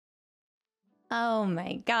Oh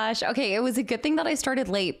my gosh. Okay, it was a good thing that I started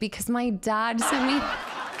late because my dad sent me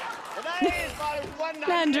Today is my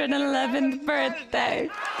 111th birthday.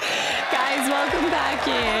 Guys, welcome back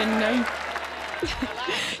in.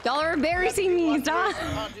 Y'all are embarrassing me, stop.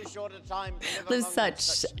 There's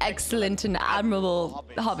such excellent and admirable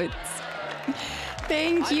hobbits.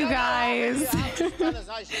 Thank you, guys.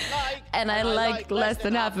 And I like less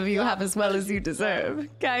than half of you half as well as you deserve.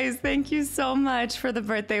 Guys, thank you so much for the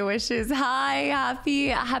birthday wishes. Hi,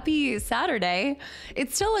 happy Saturday.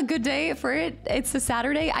 It's still a good day for it. It's a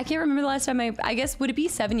Saturday. I can't remember the last time I guess, would it be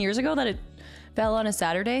 7 years ago that it fell on a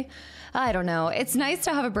Saturday? I don't know. It's nice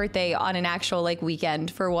to have a birthday on an actual like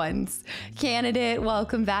weekend for once. Candidate,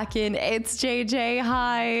 welcome back in. It's JJ.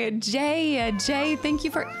 Hi, Jay, thank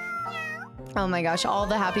you for... Oh my gosh, all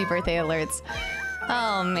the happy birthday alerts.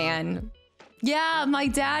 Oh man. Yeah, my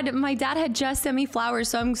dad had just sent me flowers,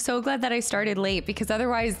 so I'm so glad that I started late because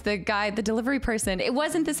otherwise the delivery person, it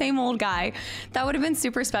wasn't the same old guy. That would have been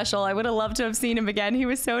super special. I would have loved to have seen him again. He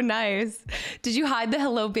was so nice. Did you hide the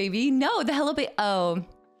hello baby? No, the hello baby. Oh,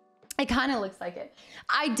 it kind of looks like it.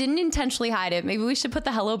 I didn't intentionally hide it. Maybe we should put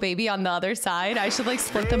the hello baby on the other side. I should like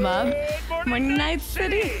split them up. Morning Night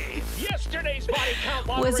City. Yesterday's body count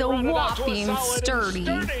was a whopping sturdy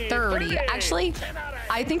 30. Actually,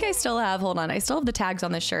 I think I still have, hold on, I still have the tags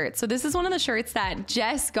on the shirt. So this is one of the shirts that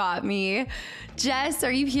Jess got me. Jess,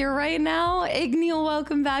 are you here right now? Igneal,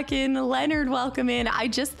 welcome back in. Leonard, welcome in. I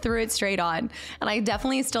just threw it straight on and I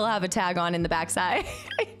definitely still have a tag on in the backside.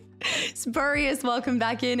 Spurious, welcome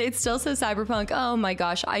back in. It still says Cyberpunk. Oh my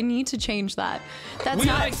gosh, I need to change that. That's we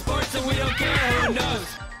not like sports and we don't care who knows.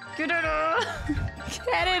 Get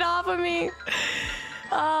it off of me.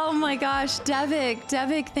 Oh my gosh,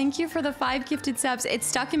 Devik, thank you for the 5 gifted subs. It's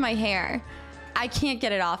stuck in my hair. I can't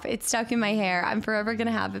get it off. It's stuck in my hair. I'm forever gonna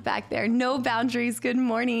have it back there. No boundaries. Good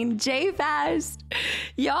morning. J-Fast.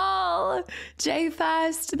 Y'all.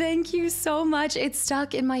 J-Fast, thank you so much. It's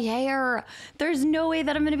stuck in my hair. There's no way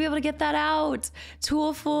that I'm gonna be able to get that out.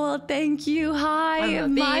 Toolful, thank you. Hi.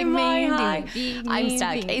 Hi. I'm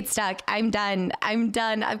stuck. It's stuck. I'm done.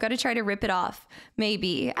 I've got to try to rip it off.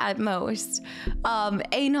 Maybe at most.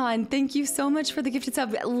 Anon, thank you so much for the gifted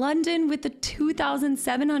sub. London with the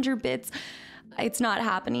 2,700 bits. It's not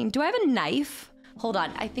happening. Do I have a knife? Hold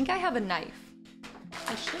on. I think I have a knife.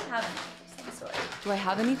 I should have a knife of some sort. Do I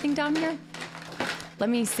have anything down here? Let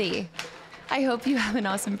me see. I hope you have an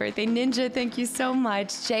awesome birthday. Ninja, thank you so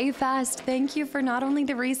much. J-Fast, thank you for not only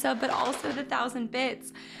the resub, but also the 1,000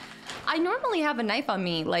 bits. I normally have a knife on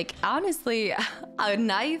me. Like, honestly, a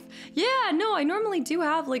knife? Yeah, no, I normally do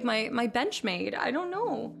have like my Benchmade. I don't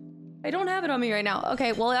know. I don't have it on me right now.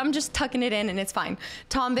 Okay, well, I'm just tucking it in and it's fine.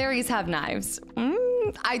 Tomberries have knives.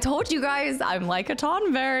 I told you guys, I'm like a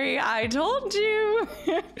Tonberry. I told you.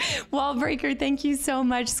 Wallbreaker, thank you so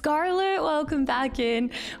much. Scarlet, welcome back in.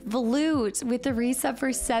 Volute with the resub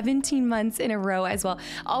for 17 months in a row as well.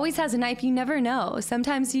 Always has a knife, you never know.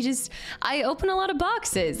 Sometimes I open a lot of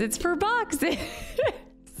boxes. It's for boxes.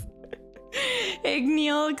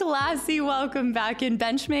 Igneal, classy, welcome back in.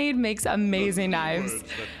 Benchmade makes amazing knives.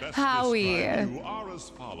 Howie.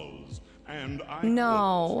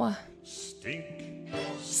 No.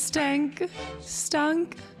 Stink.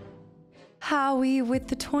 Stunk. Howie with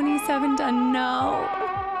the 27 done. No.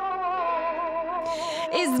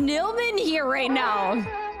 Is Nilman here right now?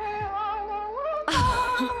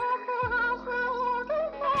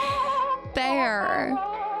 Bear.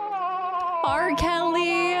 R.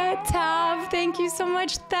 Kelly, Tav, thank you so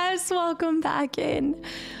much. Tess, welcome back in.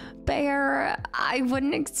 Bear, I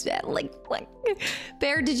wouldn't expect, like,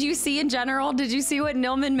 Bear, did you see in general? Did you see what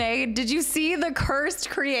Nilman made? Did you see the cursed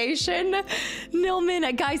creation?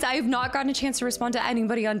 Nilman, guys, I have not gotten a chance to respond to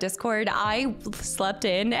anybody on Discord. I slept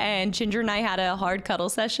in and Ginger and I had a hard cuddle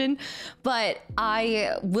session, but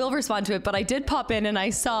I will respond to it. But I did pop in and I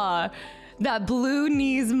saw that blue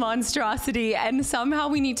knees monstrosity, and somehow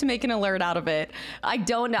we need to make an alert out of it. I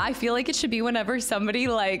don't know. I feel like it should be whenever somebody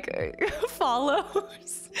like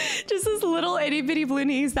follows. Just this little itty bitty blue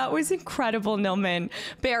knees. That was incredible, Nilman.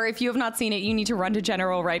 Bear, if you have not seen it, you need to run to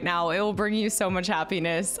General right now. It will bring you so much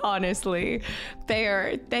happiness, honestly.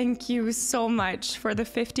 Bear, thank you so much for the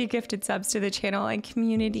 50 gifted subs to the channel and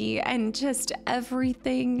community and just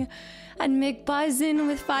everything. And Mick Buzzin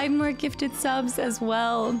with 5 more gifted subs as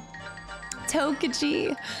well.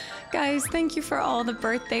 Tokaji. Guys, thank you for all the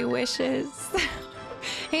birthday wishes.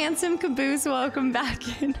 Handsome Caboose, welcome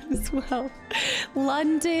back in as well.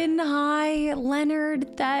 London, hi.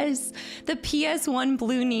 Leonard, Thes. The PS1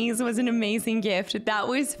 blue knees was an amazing gift. That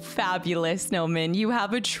was fabulous, Snowman. You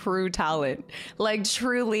have a true talent. Like,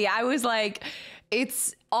 truly. I was like,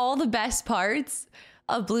 all the best parts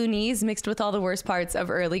of blue knees mixed with all the worst parts of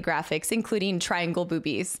early graphics, including triangle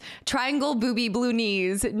boobies. Triangle booby blue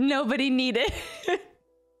knees. Nobody needed.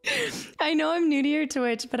 I know I'm new to your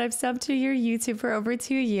Twitch, but I've subbed to your YouTube for over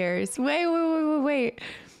 2 years. Wait.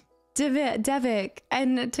 Devik,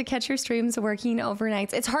 and to catch your streams working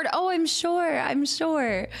overnights. It's hard. Oh, I'm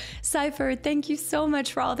sure. Cypher, thank you so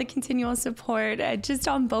much for all the continual support, just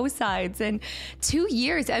on both sides. And 2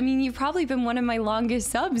 years, I mean, you've probably been one of my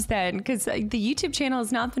longest subs then, because the YouTube channel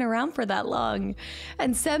has not been around for that long.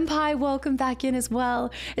 And Senpai, welcome back in as well.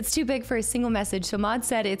 It's too big for a single message, so Mod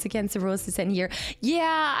said it's against the rules to send here.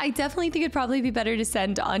 Yeah, I definitely think it'd probably be better to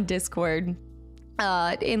send on Discord.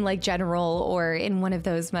 In like general or in one of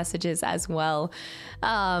those messages as well.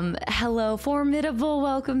 Hello, Formidable,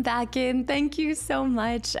 welcome back in. Thank you so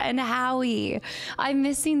much. And Howie, I'm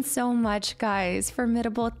missing so much, guys.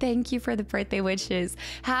 Formidable, thank you for the birthday wishes.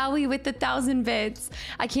 Howie with the 1,000 bits.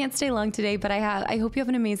 I can't stay long today, but I hope you have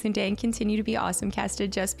an amazing day and continue to be awesome,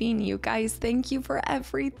 Casted. Just being you guys. Thank you for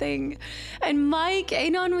everything. And Mike,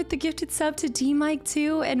 Anon with the gifted sub to D Mike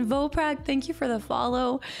too. And Voprak, thank you for the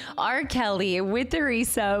follow. R. Kelly with the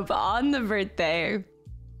resub on the birthday.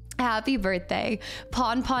 Happy birthday.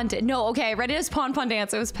 Pon no, okay, I read it as Pon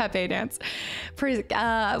dance. It was Pepe dance.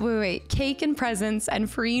 Wait. Cake and presents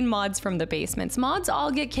and freeing mods from the basements. Mods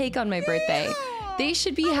all get cake on my birthday. They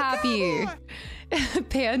should be happy.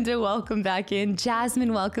 Panda, welcome back in.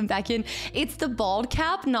 Jasmine, welcome back in. It's the bald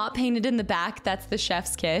cap, not painted in the back. That's the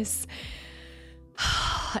chef's kiss.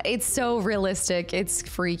 It's so realistic. It's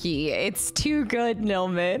freaky. It's too good,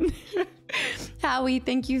 Nilman. Howie,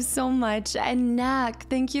 thank you so much. And Nak,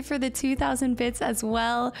 thank you for the 2,000 bits as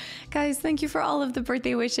well. Guys, thank you for all of the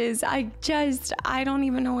birthday wishes. I don't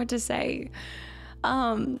even know what to say.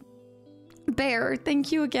 Bear,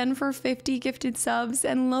 thank you again for 50 gifted subs.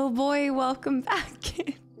 And Lowboy, welcome back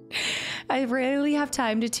in. I rarely have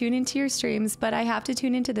time to tune into your streams, but I have to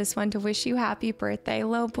tune into this one to wish you happy birthday.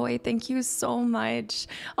 Lowboy, thank you so much.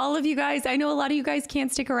 All of you guys, I know a lot of you guys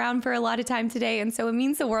can't stick around for a lot of time today, and so it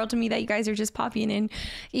means the world to me that you guys are just popping in,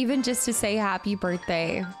 even just to say happy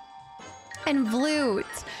birthday. And Flute,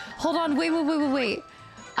 hold on, wait.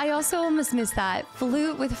 I also almost missed that.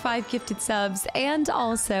 Flute with 5 gifted subs, and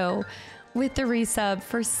also with the resub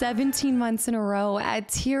for 17 months in a row at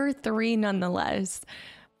tier 3 nonetheless.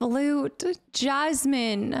 Flute,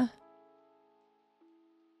 Jasmine. No.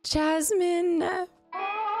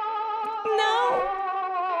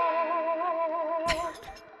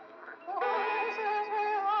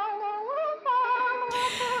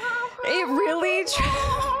 It really.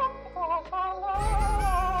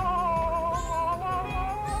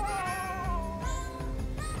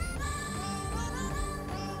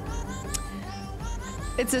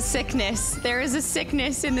 It's a sickness. There is a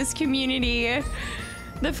sickness in this community.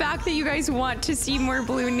 The fact that you guys want to see more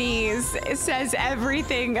blue knees, it says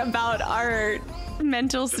everything about our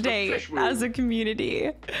mental state as a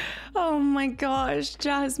community. Oh my gosh,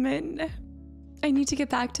 Jasmine. I need to get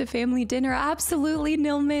back to family dinner. Absolutely,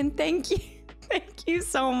 Nilman. Thank you. Thank you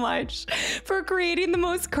so much for creating the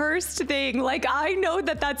most cursed thing. Like, I know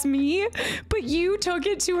that that's me, but you took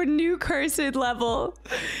it to a new cursed level.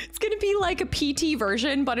 It's gonna be like a PT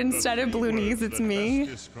version, but instead of blue knees, it's me.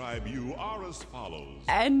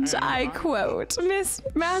 And I quote, Miss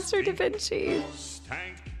Master Da Vinci.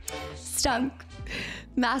 Stunk.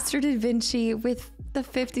 Master Da Vinci with the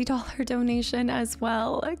 $50 donation as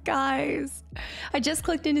well. Guys, I just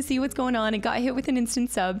clicked in to see what's going on and got hit with an instant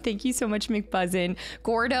sub. Thank you so much, McBuzzin.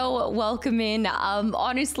 Gordo, welcome in.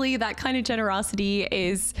 Honestly, that kind of generosity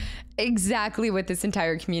is exactly what this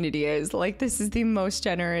entire community is. Like, this is the most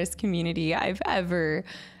generous community I've ever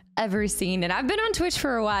seen. And I've been on Twitch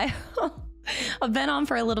for a while. I've been on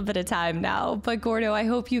for a little bit of time now, but Gordo, I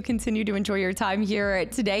hope you continue to enjoy your time here.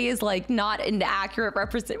 Today is like not an accurate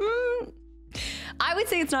I would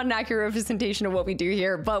say it's not an accurate representation of what we do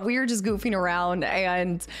here, but we are just goofing around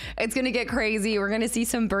and it's gonna get crazy. We're gonna see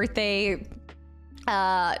some birthday,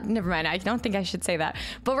 never mind, I don't think I should say that,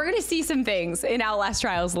 but we're gonna see some things in Outlast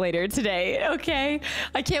Trials later today, okay?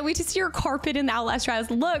 I can't wait to see your carpet in the Outlast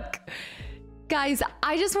Trials. Look, guys,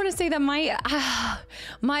 I just want to say that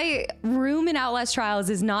my room in Outlast Trials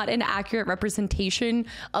is not an accurate representation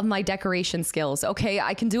of my decoration skills, okay?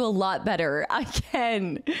 I can do a lot better. I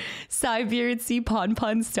can. Cybeard, see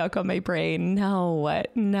Pon stuck on my brain.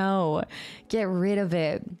 No. Get rid of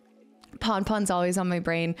it. Pon's always on my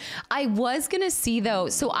brain. I was gonna see though,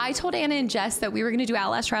 so I told Anna and Jess that we were gonna do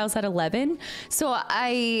Outlast Trials at 11. So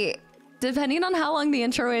depending on how long the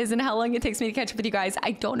intro is and how long it takes me to catch up with you guys,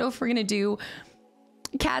 I don't know if we're gonna do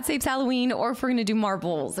Cat Saves Halloween, or if we're gonna do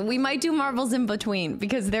marbles. We might do marbles in between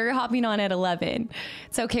because they're hopping on at 11.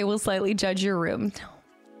 It's okay, we'll slightly judge your room.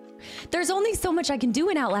 There's only so much I can do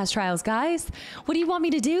in Outlast Trials, guys. What do you want me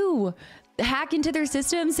to do? Hack into their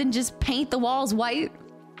systems and just paint the walls white?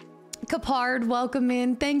 Capard, welcome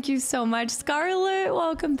in. Thank you so much. Scarlett,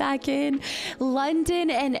 welcome back in. London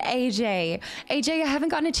and AJ. AJ, I haven't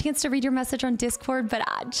gotten a chance to read your message on Discord, but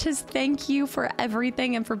I just thank you for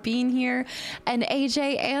everything and for being here. And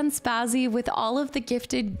AJ and Spazzy with all of the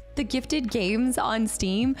gifted games on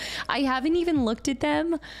Steam. I haven't even looked at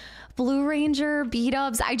them. Blue Ranger,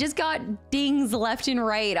 B-dubs. I just got dings left and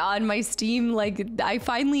right on my Steam. Like, I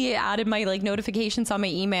finally added my like notifications on my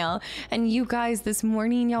email, and you guys this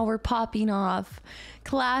morning, y'all were popping off.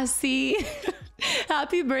 Classy.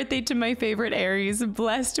 Happy birthday to my favorite Aries.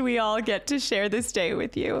 Blessed we all get to share this day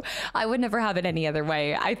with you. I would never have it any other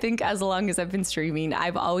way. I think as long as I've been streaming,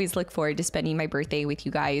 I've always looked forward to spending my birthday with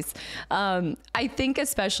you guys. I think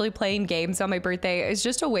especially playing games on my birthday is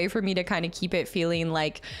just a way for me to kind of keep it feeling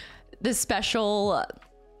like the special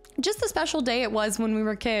day it was when we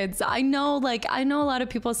were kids. I know a lot of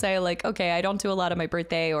people say like, okay, I don't do a lot on my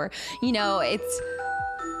birthday, or, you know, it's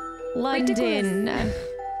London.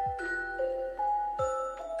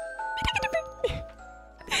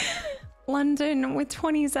 London with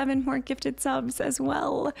 27 more gifted subs as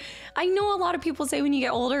well. I know a lot of people say when you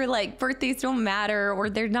get older, like birthdays don't matter or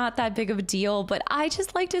they're not that big of a deal, but I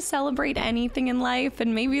just like to celebrate anything in life,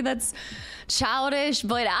 and maybe that's childish,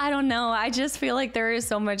 but I don't know. I just feel like there is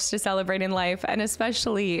so much to celebrate in life, and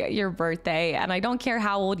especially your birthday. And I don't care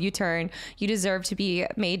how old you turn, you deserve to be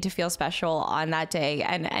made to feel special on that day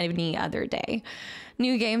and any other day.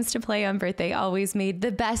 New games to play on birthday always made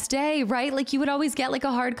the best day, right? Like you would always get like a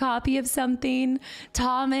hard copy of something.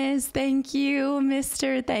 Thomas, thank you.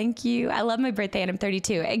 Mister, thank you. I love my birthday and I'm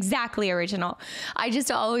 32. Exactly, original. I just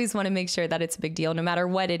always want to make sure that it's a big deal no matter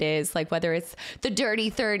what it is. Like whether it's the dirty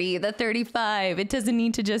 30, the 35, it doesn't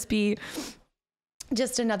need to just be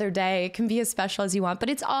just another day. It can be as special as you want, but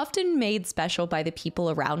it's often made special by the people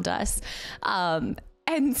around us.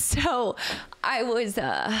 And so I was,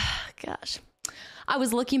 I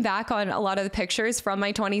was looking back on a lot of the pictures from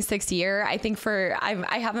my 26th year. I think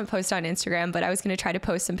I haven't posted on Instagram, but I was going to try to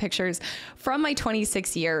post some pictures from my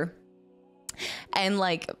 26th year. And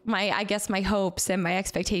like I guess my hopes and my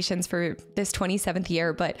expectations for this 27th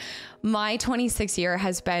year, but my 26th year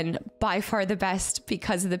has been by far the best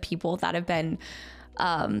because of the people that have been,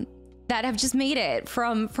 that have just made it,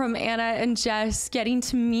 from Anna and Jess, getting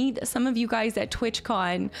to meet some of you guys at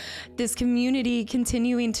TwitchCon, this community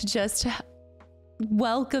continuing to just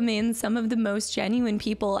welcome in some of the most genuine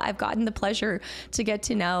people I've gotten the pleasure to get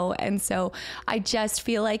to know. And so I just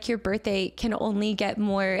feel like your birthday can only get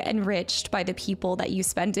more enriched by the people that you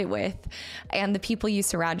spend it with and the people you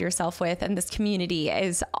surround yourself with. And this community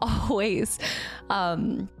is always,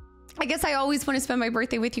 I guess I always want to spend my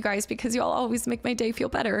birthday with you guys because y'all always make my day feel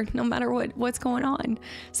better no matter what's going on.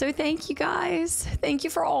 So thank you guys. Thank you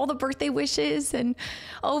for all the birthday wishes, and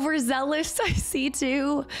overzealous I see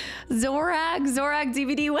too. Zorag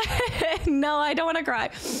DVD. No, I don't want to cry.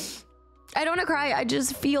 I don't want to cry. I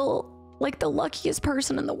just feel like the luckiest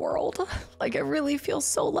person in the world. Like I really feel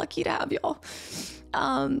so lucky to have y'all.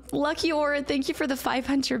 Lucky Aura, thank you for the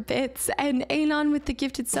 500 bits, and Anon with the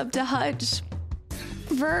gifted sub to Hutch.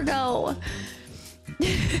 Virgo,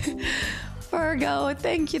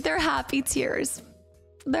 thank you. They're happy tears.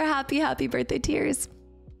 They're happy birthday tears.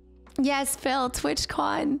 Yes, Phil,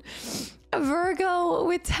 TwitchCon. Virgo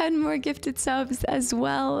with 10 more gifted subs as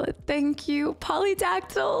well. Thank you.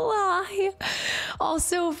 Polydactyl, hi.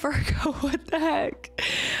 Also, Virgo, what the heck?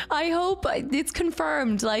 I hope it's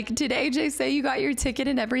confirmed. Like, did AJ say you got your ticket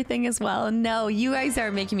and everything as well? No, you guys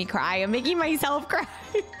are making me cry. I'm making myself cry.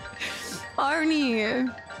 Arnie.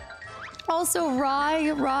 Also,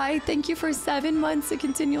 Rye, thank you for 7 months of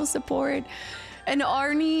continual support. And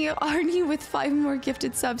Arnie with 5 more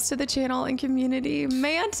gifted subs to the channel and community.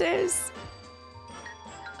 Mantis.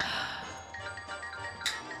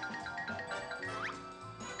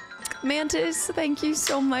 Mantis, thank you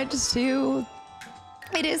so much too.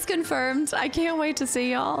 It is confirmed. I can't wait to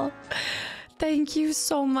see y'all. Thank you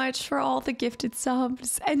so much for all the gifted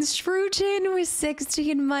subs. And Shroojin with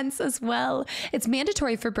 16 months as well. It's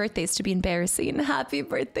mandatory for birthdays to be embarrassing. Happy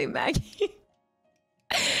birthday, Maggie.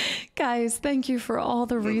 Guys, thank you for all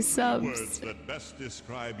the resubs.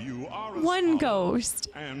 One ghost.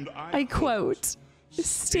 And I quote,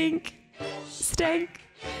 stink.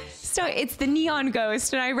 So it's the neon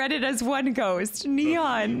ghost, and I read it as one ghost.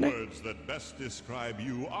 Neon. Words that best describe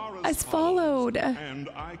you are as followed. And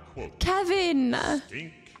I quote, Kevin.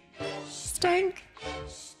 Stink. Stank.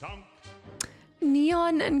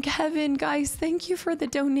 Neon and Kevin, guys, thank you for the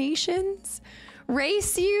donations.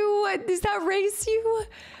 Race you? Is that Race you?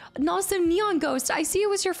 And also, Neon Ghost, I see it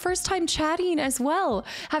was your first time chatting as well.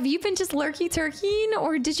 Have you been just lurky-turkeying,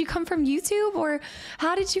 or did you come from YouTube, or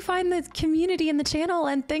how did you find the community and the channel?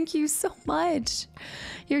 And thank you so much.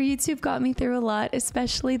 Your YouTube got me through a lot,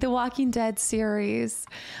 especially the Walking Dead series.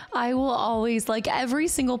 I will always, like, every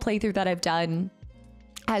single playthrough that I've done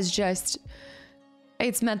has just...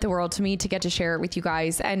 it's meant the world to me to get to share it with you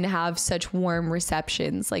guys and have such warm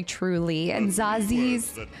receptions, like truly. And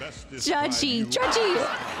Zazi's Judgy. Judgy.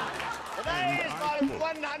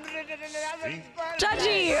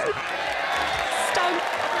 Stunk.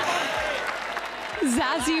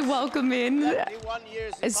 Zazzy, welcome in.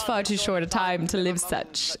 It's far too short a time to live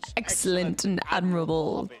such excellent and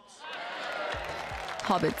admirable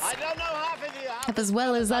hobbits. I don't know half of you. Half as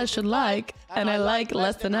well as I should like, and I like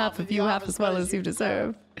less than half of you half as well as you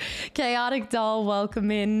deserve. Chaotic Doll, welcome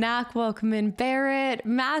in. Knack, welcome in. Barrett,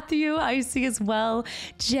 Matthew, I see as well.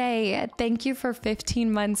 Jay, thank you for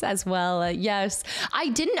 15 months as well. Yes, I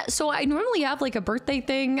didn't. So I normally have like a birthday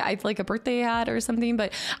thing. I have like a birthday hat or something,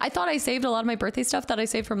 but I thought I saved a lot of my birthday stuff that I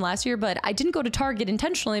saved from last year, but I didn't go to Target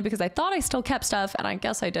intentionally because I thought I still kept stuff, and I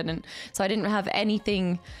guess I didn't. So I didn't have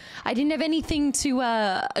anything. I didn't have anything to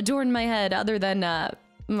adorn my head other than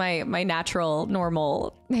my natural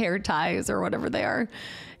normal hair ties or whatever they are.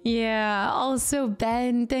 Yeah, also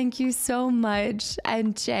Ben, thank you so much.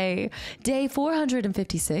 And Jay, day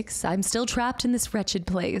 456. I'm still trapped in this wretched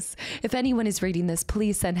place. If anyone is reading this,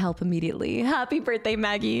 please send help immediately. Happy birthday,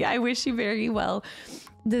 Maggie. I wish you very well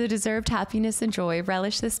the deserved happiness and joy.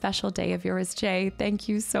 Relish this special day of yours, Jay. Thank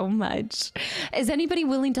you so much. Is anybody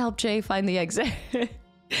willing to help Jay find the exit?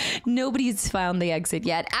 Nobody's found the exit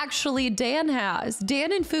yet. Actually, Dan has.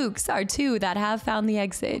 Dan and Fuchs are two that have found the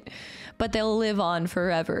exit, but they'll live on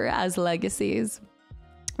forever as legacies.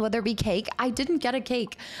 Will there be cake? I didn't get a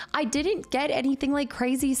cake. I didn't get anything like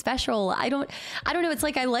crazy special. I don't know. It's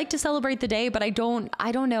like I like to celebrate the day, but I don't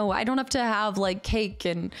know. I don't have to have like cake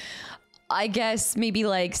and I guess maybe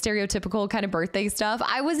like stereotypical kind of birthday stuff.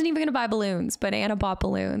 I wasn't even gonna buy balloons, but Anna bought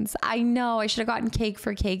balloons. I know I should have gotten cake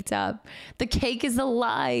for Caked Up. The cake is a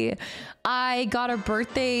lie. I got a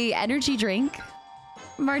birthday energy drink.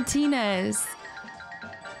 Martinez,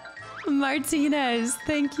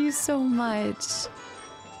 thank you so much.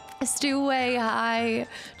 Steway, hi.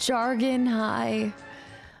 Jargon, hi.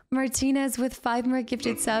 Martinez with 5 more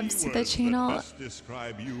gifted subs to the channel.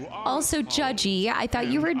 Also, Judgy, I thought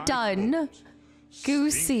you were done.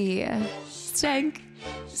 Goosey, Stunk.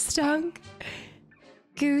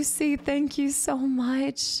 Goosey, thank you so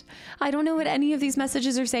much. I don't know what any of these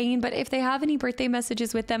messages are saying, but if they have any birthday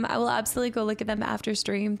messages with them, I will absolutely go look at them after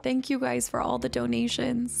stream. Thank you guys for all the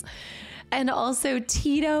donations. And also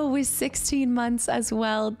Tito with 16 months as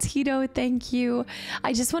well. Tito, thank you.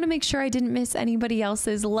 I just want to make sure I didn't miss anybody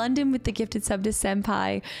else's. London with the gifted sub to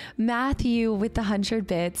Senpai. Matthew with the 100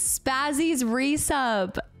 bits. Spazzy's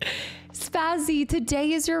resub. Spazzy,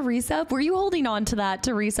 today is your resub. Were you holding on to that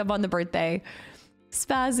to resub on the birthday?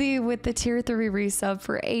 Spazzy with the tier 3 resub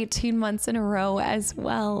for 18 months in a row as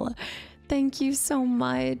well. Thank you so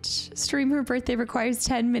much. Stream her birthday requires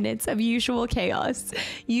 10 minutes of usual chaos,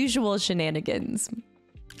 usual shenanigans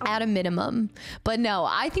at a minimum. But no,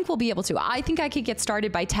 I think we'll be able to. I think I could get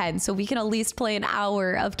started by 10 so we can at least play an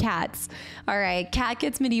hour of cats. All right, Cat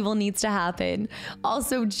Gets Medieval needs to happen.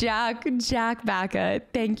 Also, Jack Bacca,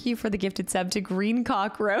 thank you for the gifted sub to Green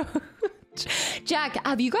Cockroach. Jack,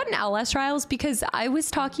 have you gotten Outlast Trials? Because I was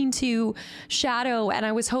talking to Shadow and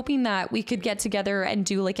I was hoping that we could get together and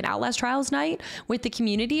do like an Outlast Trials night with the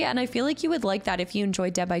community, and I feel like you would like that if you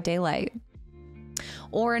enjoyed Dead by Daylight.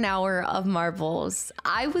 Or an hour of Marvels.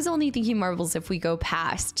 I was only thinking Marvels if we go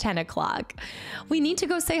past 10 o'clock. We need to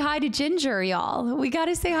go say hi to Ginger, y'all. We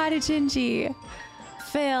gotta say hi to Gingy.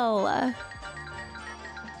 Phil.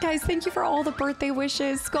 Guys, thank you for all the birthday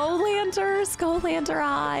wishes. Skolander,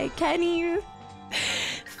 hi. Kenny,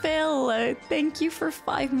 Phil, thank you for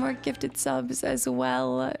 5 more gifted subs as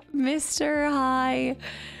well. Mr. Hi.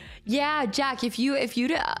 Yeah, Jack, if you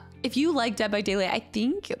like Dead by Daylight, I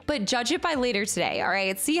think, but judge it by later today, all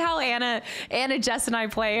right? See how Anna, Jess, and I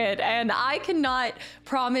play it, and I cannot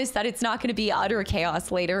promise that it's not going to be utter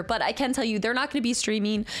chaos later, but I can tell you they're not going to be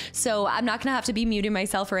streaming, so I'm not going to have to be muting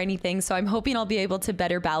myself or anything, so I'm hoping I'll be able to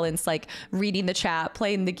better balance, like, reading the chat,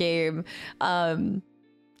 playing the game, and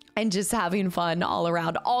just having fun all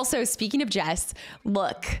around. Also, speaking of Jess,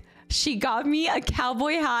 look, she got me a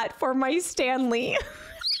cowboy hat for my Stanley.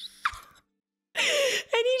 And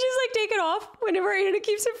you just like take it off whenever, and it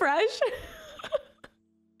keeps it fresh.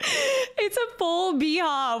 It's a full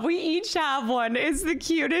beehive. We each have one. It's the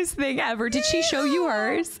cutest thing ever. Did she show you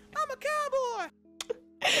hers? I'm a cowboy.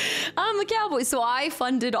 I'm a cowboy. So I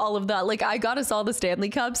funded all of that. Like, I got us all the Stanley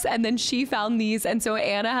Cups, and then she found these. And so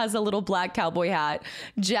Anna has a little black cowboy hat.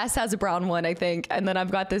 Jess has a brown one, I think. And then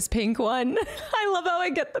I've got this pink one. I love how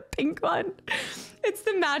I get the pink one. It's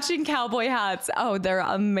the matching cowboy hats. Oh, they're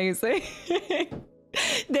amazing.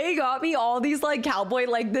 They got me all these like cowboy,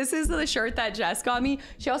 like this is the shirt that Jess got me.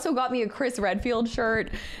 She also got me a Chris Redfield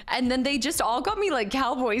shirt. And then they just all got me like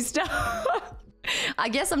cowboy stuff. I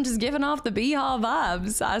guess I'm just giving off the beehive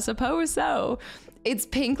vibes. I suppose so. It's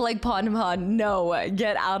pink like Pon Pon. No,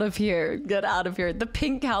 get out of here. Get out of here. The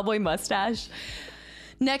pink cowboy mustache.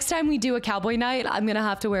 Next time we do a cowboy night, I'm going to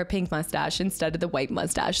have to wear a pink mustache instead of the white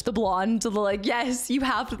mustache. The blonde, like, yes, you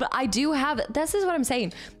have to. I do have. This is what I'm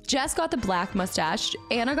saying. Jess got the black mustache.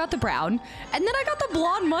 Anna got the brown. And then I got the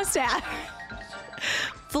blonde mustache.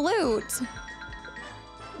 Flute.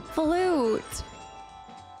 Flute.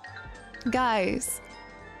 Guys,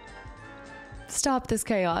 stop this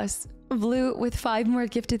chaos. Blue with 5 more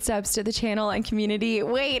gifted subs to the channel and community.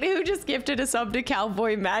 Wait, who just gifted a sub to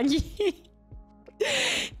Cowboy Maggie?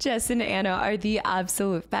 Jess and Anna are the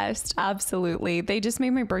absolute best. Absolutely. They just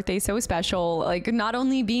made my birthday so special. Like, not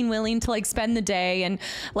only being willing to like spend the day and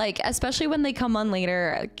like, especially when they come on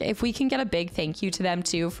later, if we can get a big thank you to them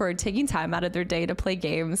too for taking time out of their day to play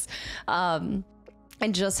games.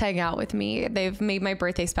 And just hang out with me. They've made my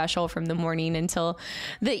birthday special from the morning until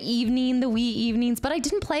the evening, the wee evenings. But I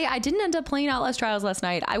didn't end up playing Outlast Trials last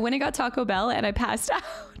night. I went and got Taco Bell and I passed out.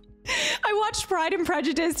 I watched Pride and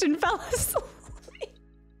Prejudice and fell asleep.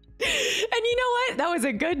 And you know what? That was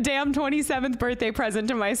a good damn 27th birthday present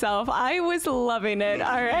to myself. I was loving it.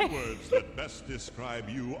 All right. Words that best describe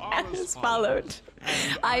you are As followed.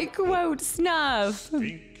 I quote Snuff.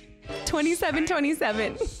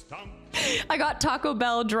 2727. I got Taco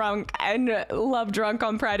Bell drunk and Love drunk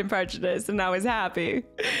on Pride and Prejudice, and I was happy.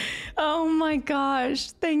 Oh my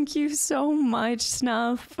gosh. Thank you so much,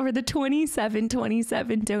 Snuff, for the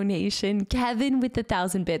 2727 donation. Kevin with the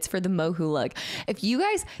 1,000 bits for the Mohu look. If you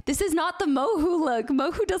guys, this is not the Mohu look.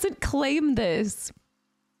 Mohu doesn't claim this.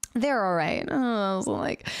 They're all right. I was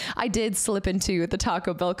like, I did slip into the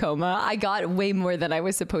Taco Bell coma. I got way more than I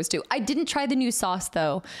was supposed to. I didn't try the new sauce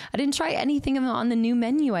though. I didn't try anything on the new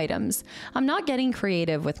menu items. I'm not getting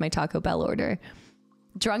creative with my Taco Bell order.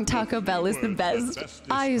 Drunk Taco Bell is the best.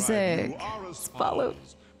 Isaac. Follow.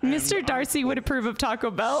 Mr. Darcy would approve of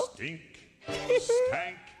Taco Bell.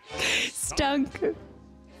 Stunk.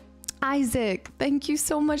 Isaac, thank you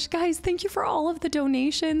so much, guys. Thank you for all of the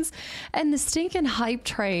donations and the stinking hype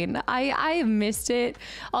train. I have missed it.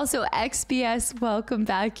 Also, XBS, welcome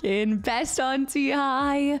back in. Best Auntie,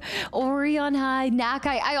 hi. Orion, hi. Knack,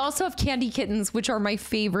 I also have candy kittens, which are my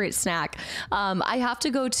favorite snack. I have to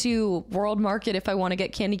go to World Market if I want to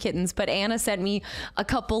get candy kittens, but Anna sent me a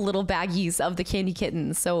couple little baggies of the candy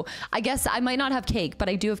kittens. So I guess I might not have cake, but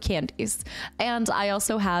I do have candies. And I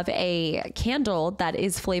also have a candle that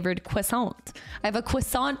is flavored croissant. I have a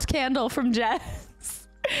croissant candle from Jess.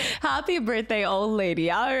 Happy birthday, old lady.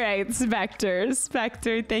 All right,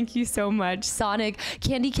 Spectre, thank you so much. Sonic,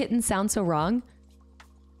 candy kitten sounds so wrong.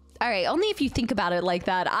 All right, only if you think about it like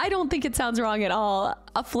that. I don't think it sounds wrong at all.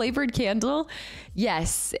 A flavored candle?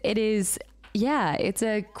 Yes, it is. Yeah, it's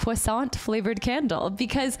a croissant flavored candle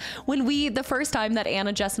because when the first time that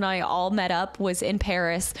Anna, Jess, and I all met up was in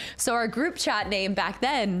Paris. So our group chat name back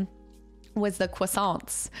then was the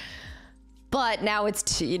Croissants. But now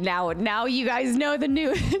it's now you guys know the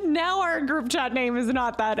new. Now our group chat name is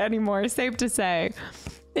not that anymore. Safe to say,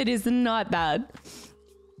 it is not that.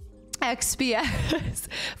 XPS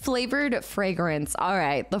flavored fragrance. All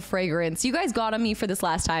right, the fragrance. You guys got on me for this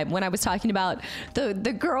last time when I was talking about the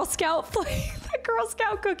Girl Scout the Girl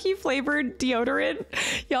Scout cookie flavored deodorant.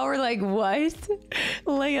 Y'all were like, what?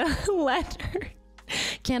 Leonard.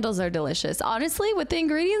 Candles are delicious. Honestly, with the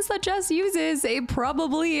ingredients that Jess uses, it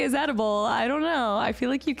probably is edible. I don't know. I feel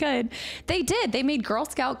like you could. They did. They made Girl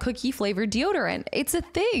Scout cookie flavored deodorant. It's a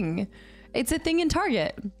thing. It's a thing in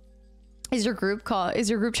Target. Is your group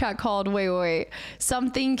chat called wait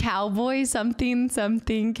something cowboy,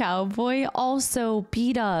 something cowboy? Also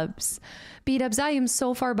B-dubs, I am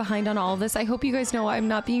so far behind on all of this. I hope you guys know I'm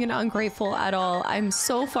not being an ungrateful at all. I'm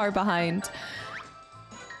so far behind.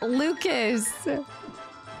 Lucas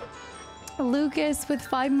with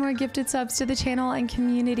 5 more gifted subs to the channel and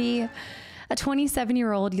community. A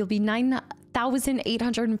 27-year-old, you'll be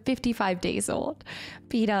 1,855 days old.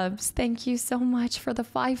 B-dubs, thank you so much for the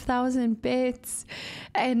 5,000 bits.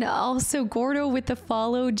 And also Gordo with the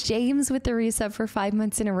follow, James with the reset for 5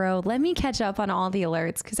 months in a row. Let me catch up on all the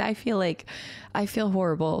alerts because I feel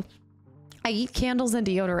horrible. I eat candles and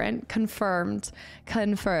deodorant.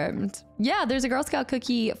 Confirmed. Yeah, there's a Girl Scout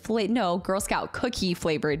cookie Girl Scout cookie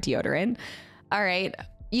flavored deodorant. All right.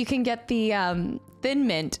 You can get the Thin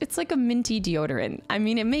Mint. It's like a minty deodorant. I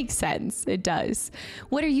mean, it makes sense. It does.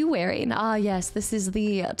 What are you wearing? Ah, yes, this is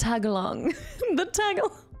the tag-along. The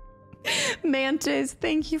tag-along. Mantis,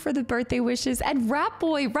 thank you for the birthday wishes. And Rat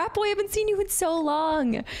Boy, I haven't seen you in so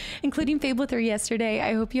long, including Fable 3 yesterday.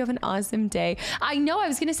 I hope you have an awesome day. I know I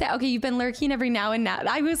was going to say, okay, you've been lurking every now and now.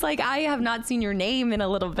 I was like, I have not seen your name in a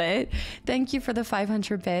little bit. Thank you for the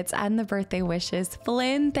 500 bits and the birthday wishes.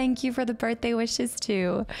 Flynn, thank you for the birthday wishes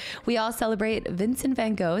too. We all celebrate Vincent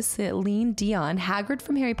van Gogh, Celine Dion, Hagrid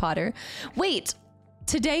from Harry Potter. Wait,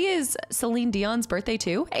 today is Celine Dion's birthday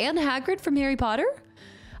too? And Hagrid from Harry Potter?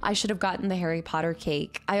 I should have gotten the Harry Potter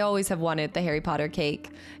cake. I always have wanted the Harry Potter cake.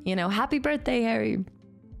 You know, happy birthday, Harry.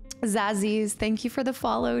 Zazzies, thank you for the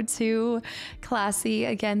follow too. Classy,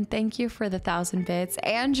 again, thank you for the 1,000 bits.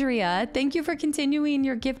 Andrea, thank you for continuing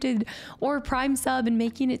your gifted or prime sub and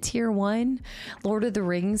making it tier 1. Lord of the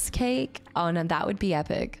Rings cake. Oh no, that would be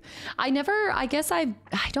epic. I guess I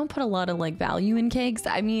don't put a lot of like value in cakes.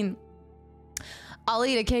 I mean, I'll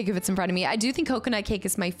eat a cake if it's in front of me. I do think coconut cake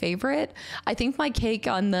is my favorite. I think my cake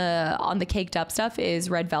on the caked up stuff is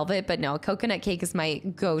red velvet, but no, coconut cake is my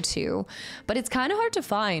go-to. But it's kind of hard to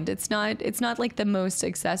find. It's not like the most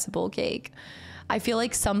accessible cake. I feel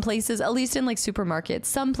like some places, at least in like supermarkets,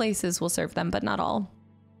 some places will serve them, but not all.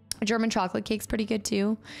 German chocolate cake's pretty good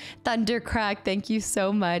too. Thundercrack, thank you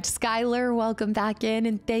so much. Skylar, welcome back in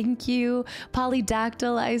and thank you.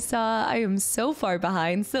 Polydactyl, I saw. I am so far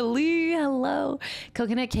behind. Celie, hello.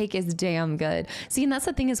 Coconut cake is damn good. See, and that's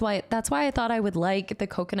the thing is that's why I thought I would like the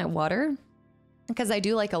coconut water. Because I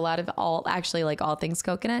do like a lot of all things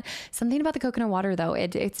coconut. Something about the coconut water though,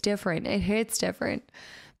 it's different. It hits different.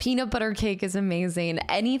 Peanut butter cake is amazing.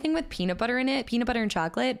 Anything with peanut butter in it, peanut butter and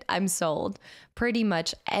chocolate, I'm sold. Pretty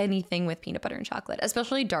much anything with peanut butter and chocolate,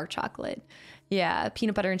 especially dark chocolate. Yeah,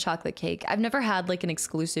 peanut butter and chocolate cake. I've never had like an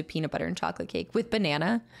exclusive peanut butter and chocolate cake with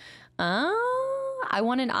banana. I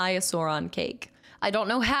want an Eye of Sauron cake. I don't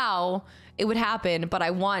know how it would happen, but I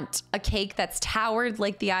want a cake that's towered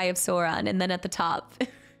like the Eye of Sauron, and then at the top,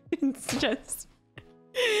 it's just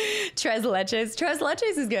tres leches. Tres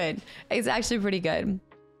leches is good. It's actually pretty good.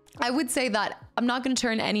 I would say that I'm not going to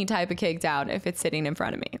turn any type of cake down if it's sitting in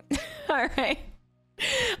front of me. All right.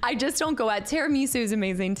 I just don't go out. Tiramisu is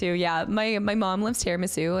amazing too. Yeah, my mom loves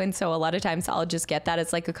tiramisu, and so a lot of times I'll just get that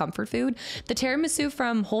as like a comfort food. The tiramisu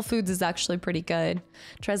from Whole Foods is actually pretty good.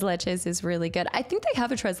 Tres leches is really good. I think they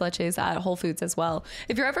have a tres leches at Whole Foods as well.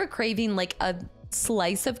 If you're ever craving like a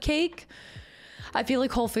slice of cake, I feel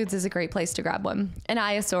like Whole Foods is a great place to grab one. An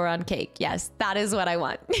Eye of Sauron cake. Yes, that is what I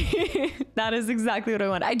want. That is exactly what I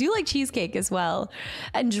want. I do like cheesecake as well.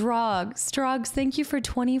 And Drogs, thank you for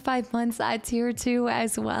 25 months at tier 2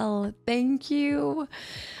 as well. Thank you.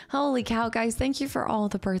 Holy cow, guys. Thank you for all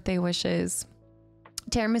the birthday wishes.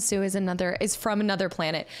 Tiramisu is from another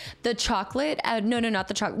planet. The chocolate, no, not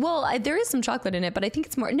the chocolate. Well, there is some chocolate in it, but I think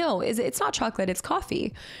it's more, no, it's not chocolate. It's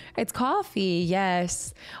coffee. It's coffee.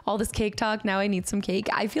 Yes. All this cake talk. Now I need some cake.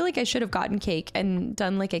 I feel like I should have gotten cake and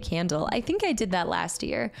done like a candle. I think I did that last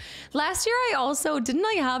year. Last year didn't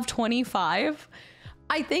I have 25?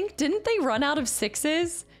 I think, didn't they run out of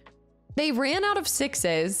 6s? They ran out of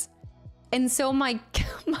 6s. And so my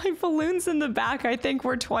balloons in the back, I think,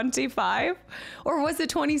 were 25, or was it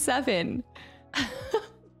 27?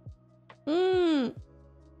 They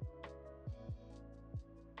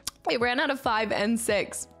ran out of 5 and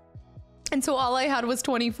 6. And so all I had was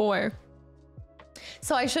 24.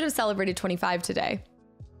 So I should have celebrated 25 today.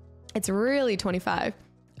 It's really 25.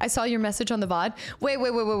 I saw your message on the VOD. Wait.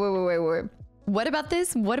 What about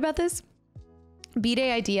this?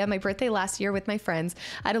 B-Day idea, my birthday last year with my friends.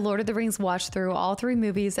 I had a Lord of the Rings watch through all 3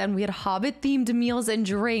 movies, and we had Hobbit themed meals and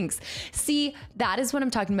drinks. See, that is what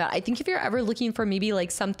I'm talking about. I think if you're ever looking for maybe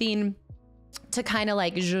like something to kind of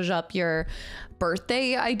like zhuzh up your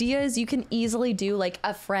birthday ideas, you can easily do like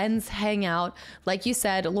a friends hangout. Like you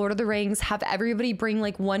said, Lord of the Rings, have everybody bring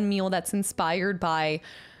like one meal that's inspired by,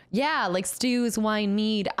 yeah, like stews, wine,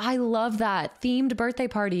 mead. I love that. Themed birthday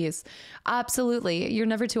parties. Absolutely. You're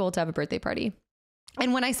never too old to have a birthday party.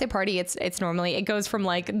 And when I say party, it's normally, it goes from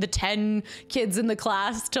like the 10 kids in the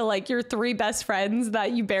class to like your 3 best friends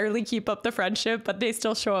that you barely keep up the friendship, but they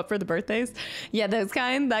still show up for the birthdays. Yeah, that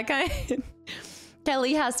kind.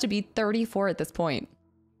 Kelly has to be 34 at this point.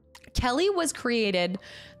 Kelly was created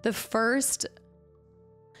the first...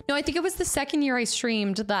 No, I think it was the second year I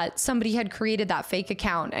streamed that somebody had created that fake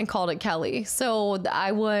account and called it Kelly. So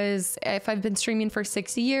I was, if I've been streaming for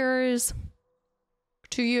 6 years,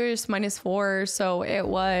 2 years minus 4, so it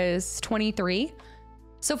was 23.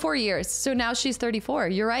 So 4 years. So now she's 34.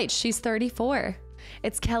 You're right. She's 34.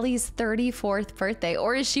 It's Kelly's 34th birthday.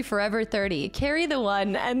 Or is she forever 30? Carry the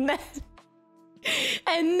one and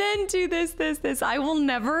then do this. I will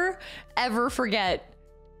never, ever forget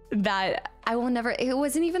that. I will never, it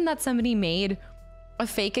wasn't even that somebody made a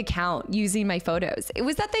fake account using my photos. It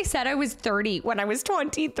was that they said I was 30 when I was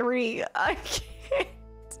 23. I can't.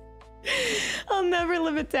 I'll never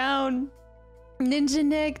live it down. Ninja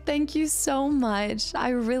Nick, thank you so much. I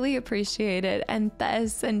really appreciate it. And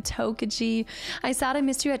Tess and Tokaji. I said I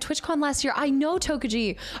missed you at TwitchCon last year. I know,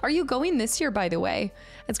 Tokaji. Are you going this year, by the way?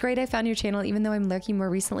 It's great I found your channel, even though I'm lurking more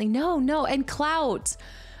recently. No. And Clout.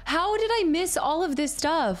 How did I miss all of this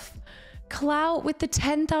stuff? Clout with the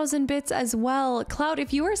 10,000 bits as well. Clout,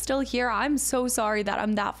 if you are still here, I'm so sorry that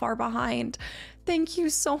I'm that far behind. Thank you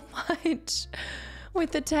so much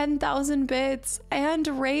with the 10,000 bits. And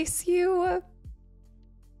Race You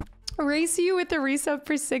with the resub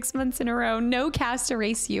for 6 months in a row. No Cast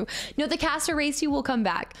Erase You. No, the Cast Erase You will come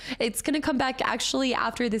back. It's gonna come back actually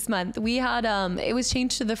after this month. We had it was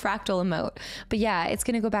changed to the fractal emote, but yeah, it's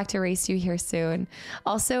gonna go back to Erase You here soon.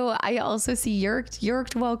 Also, I also see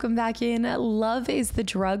Yerked, welcome back in. Love is the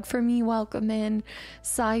drug for me, welcome in.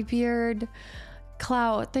 Cybeard,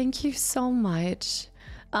 Clout, thank you so much.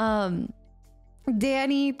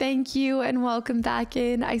 Danny, thank you and welcome back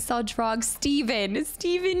in. I saw Drog Steven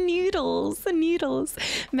Noodles.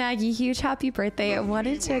 Maggie, huge happy birthday. I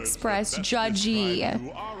wanted to express Judgy.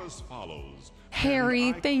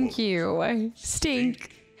 Harry, thank you. Stunk.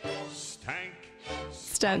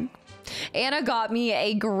 Anna got me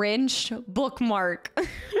a Grinch bookmark.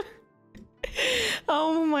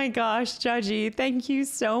 Oh my gosh, Judgy, thank you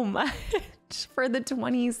so much for the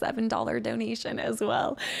 $27 donation as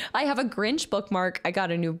well. I have a Grinch bookmark. I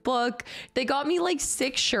got a new book. They got me like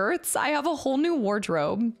 6 shirts. I have a whole new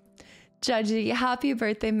wardrobe. Judgy, happy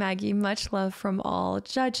birthday, Maggie. Much love from all.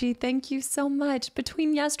 Judgy, thank you so much.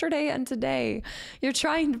 Between yesterday and today, you're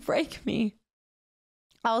trying to break me.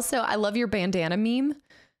 Also, I love your bandana meme.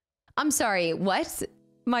 I'm sorry, what?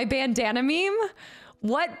 My bandana meme?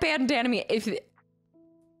 What bandana meme? Is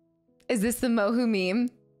this the Mohu meme?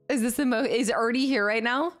 Is this the is Ernie here right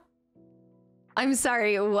now? I'm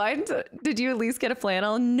sorry, what? Did you at least get a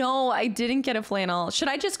flannel? No, I didn't get a flannel. Should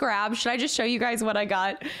I just show you guys what I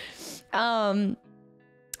got? No,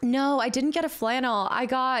 I didn't get a flannel. I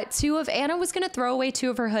got 2 of, Anna was gonna throw away 2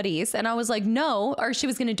 of her hoodies and I was like, no, or she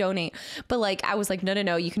was gonna donate. But like, I was like,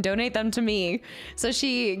 no, you can donate them to me. So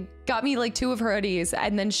she got me like 2 of her hoodies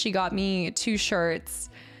and then she got me 2 shirts.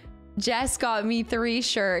 Jess got me 3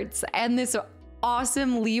 shirts and this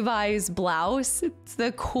awesome Levi's blouse. It's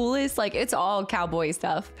the coolest, like it's all cowboy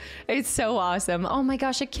stuff. It's so awesome. Oh my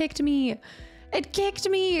gosh, it kicked me. It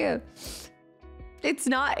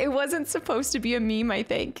wasn't supposed to be a meme, I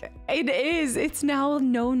think. It is, it's now a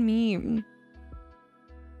known meme.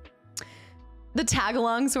 The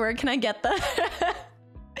tag-alongs were, can I get the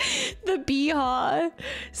the bee-haw?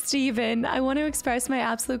 Steven, I want to express my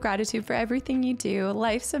absolute gratitude for everything you do.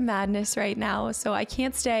 Life's a madness right now, so I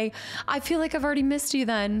can't stay. I feel like I've already missed you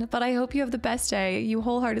then, but I hope you have the best day. You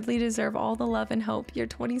wholeheartedly deserve all the love and hope your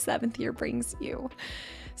 27th year brings you.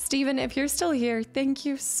 Steven, if you're still here, thank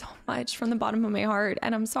you so much from the bottom of my heart.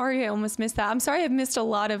 And I'm sorry I almost missed that. I'm sorry I've missed a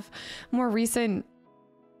lot of more recent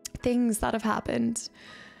things that have happened.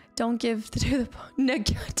 Don't give to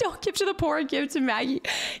the poor, give to Maggie.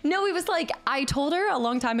 No, it was like, I told her a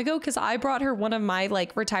long time ago because I brought her one of my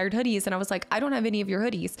like retired hoodies and I was like, I don't have any of your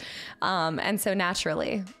hoodies. And so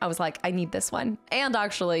naturally I was like, I need this one. And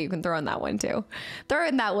actually you can throw in that one too. Throw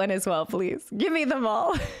in that one as well, please. Give me them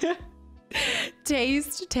all.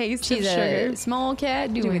 Taste She's of sugar. A small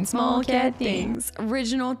cat doing small cat things.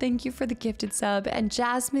 Original, thank you for the gifted sub. And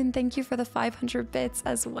Jasmine, thank you for the 500 bits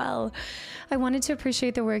as well. I wanted to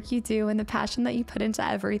appreciate the work you do and the passion that you put into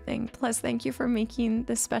everything. Plus, thank you for making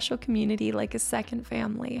this special community like a second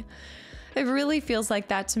family. It really feels like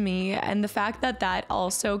that to me. And the fact that that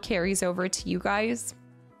also carries over to you guys,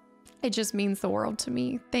 it just means the world to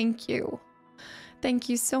me. Thank you. Thank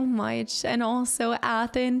you so much. And also,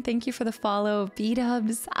 Athen, thank you for the follow.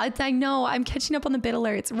 B-dubs. I know, I'm catching up on the bit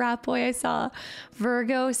alerts. Rat Boy, I saw.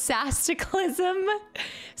 Virgo, Kastaclysm.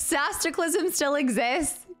 Kastaclysm still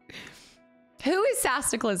exists. Who is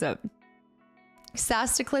Kastaclysm?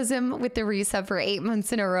 Kastaclysm with the resub for 8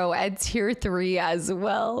 months in a row at tier 3 as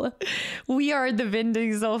well. We are the Vin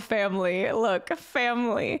Diesel family. Look,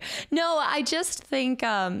 family. No, I just think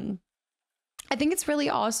I think it's really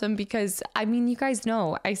awesome because, I mean, you guys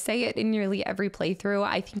know, I say it in nearly every playthrough.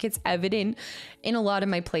 I think it's evident in a lot of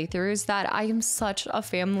my playthroughs that I am such a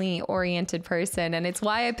family-oriented person, and it's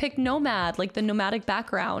why I picked Nomad, like the nomadic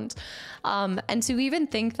background. And to even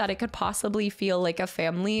think that it could possibly feel like a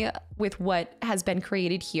family with what has been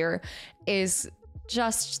created here is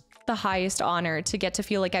just the highest honor, to get to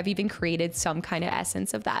feel like I've even created some kind of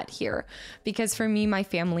essence of that here, because for me, my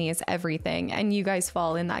family is everything, and you guys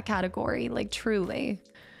fall in that category, like truly.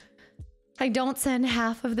 I don't send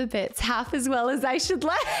half of the bits, half as well as I should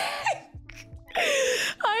like.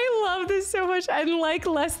 I love this so much. I like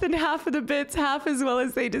less than half of the bits, half as well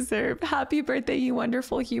as they deserve. Happy birthday, you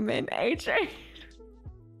wonderful human, AJ.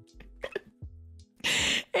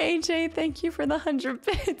 AJ, thank you for the 100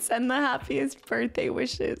 bits and the happiest birthday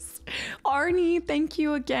wishes. Arnie, thank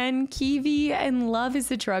you again. Kiwi and love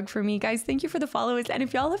is a drug for me. Guys, thank you for the followers. And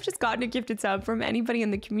if y'all have just gotten a gifted sub from anybody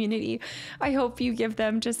in the community, I hope you give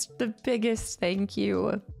them just the biggest thank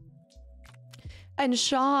you. And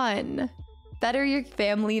Sean, better your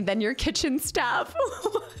family than your kitchen staff.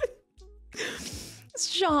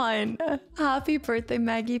 Sean, happy birthday,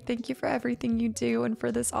 Maggie. Thank you for everything you do and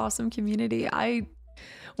for this awesome community.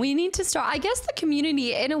 We need to start, I guess the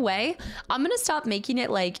community, in a way, I'm gonna stop making it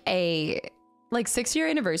like 6-year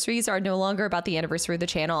anniversaries are no longer about the anniversary of the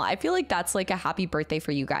channel. I feel like that's like a happy birthday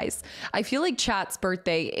for you guys. I feel like chat's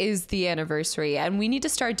birthday is the anniversary, and we need to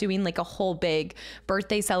start doing like a whole big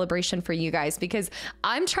birthday celebration for you guys, because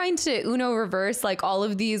I'm trying to Uno reverse like all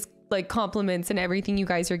of these like compliments and everything you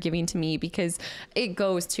guys are giving to me, because it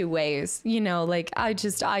goes two ways, you know. Like I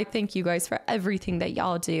thank you guys for everything that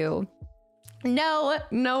y'all do. No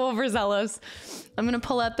overzealous. I'm gonna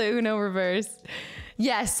pull out the Uno reverse.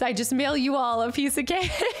 Yes, I just mail you all a piece of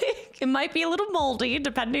cake. It might be a little moldy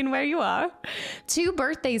depending where you are. 2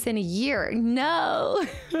 birthdays in a year. No.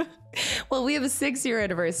 Well, we have a 6-year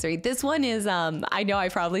anniversary. This one is I know I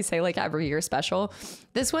probably say like every year special.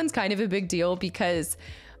 This one's kind of a big deal because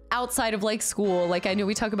outside of like school, like I know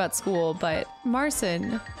we talk about school, but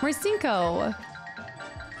Marcinko,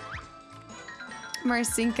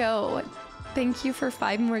 thank you for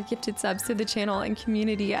 5 more gifted subs to the channel and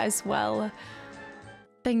community as well.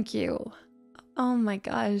 Thank you. Oh my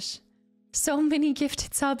gosh. So many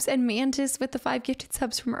gifted subs, and Mantis with the 5 gifted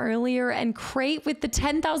subs from earlier, and Crate with the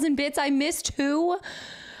 10,000 bits. I missed 2.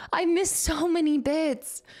 I missed so many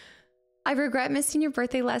bits. I regret missing your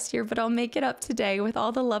birthday last year, but I'll make it up today with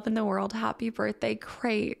all the love in the world. Happy birthday,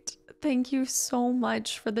 Crate. Thank you so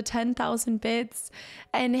much for the 10,000 bits.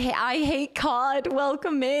 And hey, I hate COD.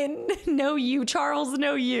 Welcome in. No you, Charles,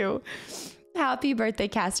 no you. Happy birthday,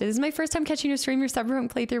 Caster. This is my first time catching your stream. Your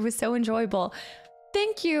Cyberpunk playthrough was so enjoyable.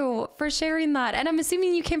 Thank you for sharing that. And I'm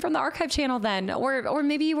assuming you came from the archive channel then, or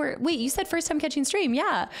maybe you were, wait, you said first time catching stream.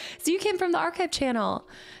 Yeah. So you came from the archive channel.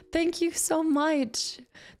 Thank you so much.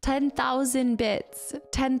 10,000 bits,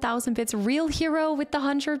 10,000 bits. Real Hero with the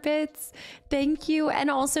 100 bits. Thank you. And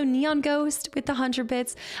also Neon Ghost with the 100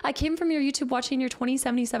 bits. I came from your YouTube watching your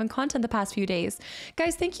 2077 content the past few days.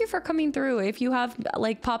 Guys, thank you for coming through. If you have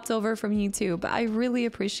like popped over from YouTube, I really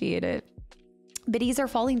appreciate it. Biddies are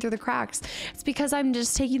falling through the cracks. It's because I'm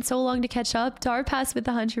just taking so long to catch up. Darpass with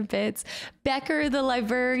the 100 bits. Becker the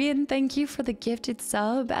librarian, thank you for the gifted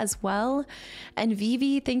sub as well. And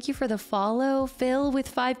Vivi, thank you for the follow. Phil with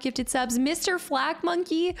 5 gifted subs. Mr. Flack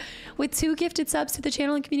Monkey with 2 gifted subs to the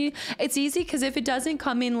channel and community. It's easy because if it doesn't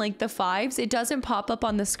come in like the 5s, it doesn't pop up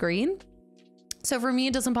on the screen. So for me,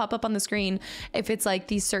 it doesn't pop up on the screen if it's like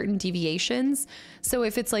these certain deviations. So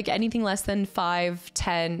if it's like anything less than 5,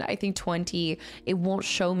 10, I think 20, it won't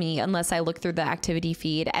show me unless I look through the activity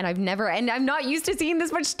feed. And I'm not used to seeing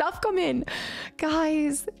this much stuff come in.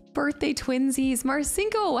 Guys, birthday twinsies.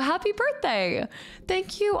 Marcinko, happy birthday.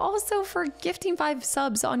 Thank you also for gifting 5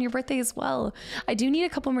 subs on your birthday as well. I do need a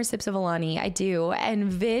couple more sips of Alani. I do.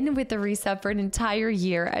 And Vin with the resub for an entire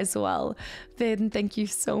year as well. Vin, thank you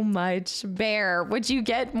so much. Bear, would you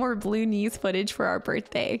get more Blue Knees footage for our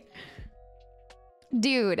birthday?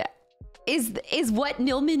 Dude, is what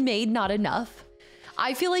Nilman made not enough?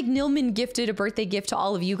 I feel like Nilman gifted a birthday gift to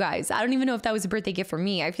all of you guys. I don't even know if that was a birthday gift for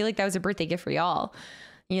me. I feel like that was a birthday gift for y'all.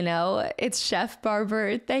 You know, it's Chef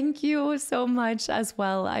Barber. Thank you so much as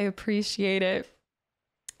well. I appreciate it.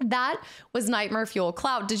 That was Nightmare Fuel.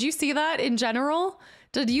 Cloud, did you see that in general?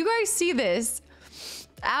 Did you guys see this?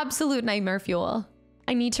 Absolute Nightmare Fuel.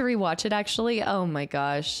 I need to rewatch it actually. Oh my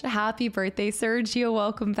gosh. Happy birthday, Sergio.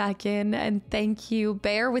 Welcome back in. And thank you.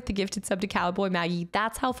 Bear with the gifted sub to Cowboy Maggie.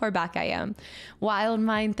 That's how far back I am. Wild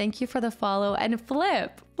Mind, thank you for the follow. And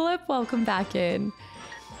Flip, welcome back in.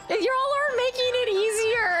 Y'all are making it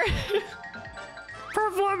easier.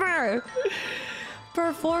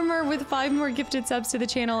 Performer with 5 more gifted subs to the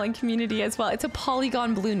channel and community as well. It's a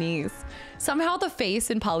Polygon blue knees. Somehow the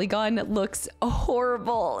face in Polygon looks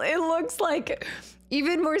horrible. It looks like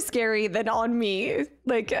even more scary than on me.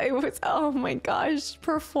 Like it was, oh my gosh.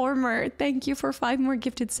 Performer, thank you for 5 more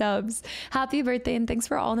gifted subs. Happy birthday and thanks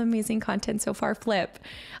for all the amazing content so far, Flip.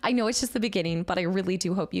 I know it's just the beginning, but I really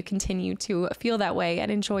do hope you continue to feel that way and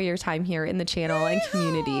enjoy your time here in the channel and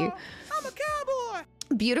community. I'm a cowboy.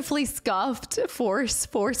 Beautifully scuffed.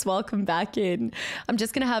 Force, welcome back in. I'm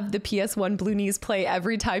just gonna have the PS1 blue knees play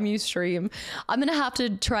every time you stream. I'm gonna have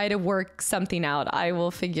to try to work something out. I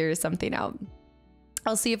will figure something out.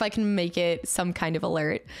 I'll see if I can make it some kind of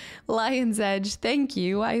alert. Lion's Edge, thank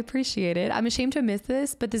you. I appreciate it. I'm ashamed to admit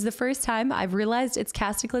this, but this is the first time I've realized it's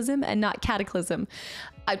Kastaclysm and not Cataclysm.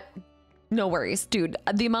 No worries, dude.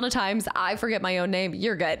 The amount of times I forget my own name,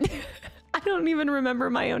 you're good. I don't even remember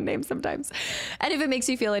my own name sometimes. And if it makes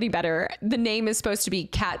you feel any better, the name is supposed to be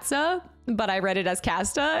Katsa, but I read it as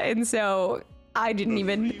Casta, and so I didn't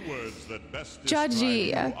even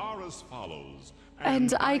judgy.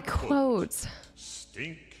 And I quote,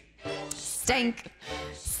 Stink.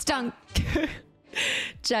 Stunk.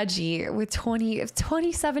 Judgy with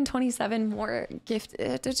 27 more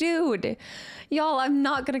gifted. Dude, y'all, I'm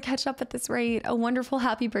not gonna catch up at this rate. A wonderful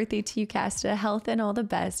happy birthday to you, Casta. Health and all the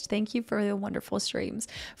best. Thank you for the wonderful streams.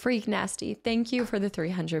 Freak Nasty, thank you for the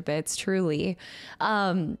 300 bits, truly.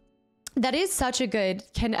 That is such a good,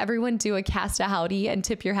 can everyone do a Casta howdy and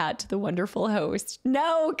tip your hat to the wonderful host?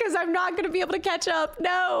 No, because I'm not going to be able to catch up.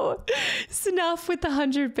 No. Snuff with the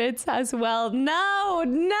 100 bits as well. No.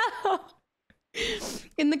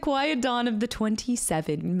 In the quiet dawn of the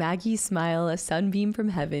 27, Maggie smile, a sunbeam from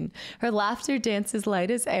heaven. Her laughter dances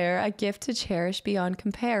light as air, a gift to cherish beyond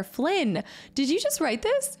compare. Flynn, did you just write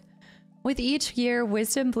this? With each year,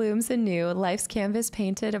 wisdom blooms anew, life's canvas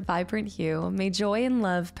painted a vibrant hue. May joy and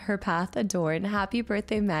love her path adorn. Happy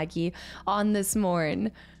birthday, Maggie, on this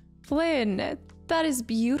morn. Flynn, that is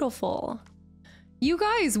beautiful. You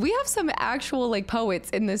guys, we have some actual like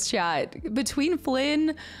poets in this chat. Between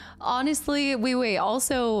Flynn, honestly, wait,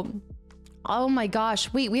 also, oh my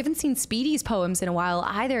gosh, wait, we haven't seen Speedy's poems in a while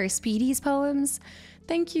either. Speedy's poems?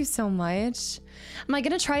 Thank you so much. Am I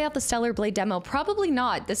gonna try out the Stellar Blade demo? Probably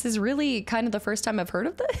not. This is really kind of the first time I've heard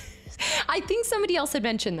of this. I think somebody else had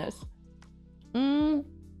mentioned this.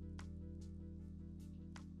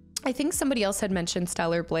 I think somebody else had mentioned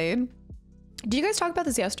Stellar Blade. Did you guys talk about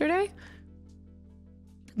this yesterday?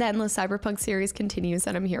 The Endless Cyberpunk series continues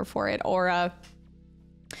and I'm here for it. Aura.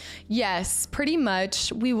 Yes, pretty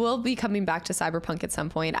much. We will be coming back to Cyberpunk at some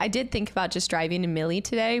point. I did think about just driving in Millie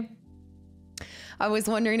today. I was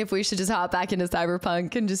wondering if we should just hop back into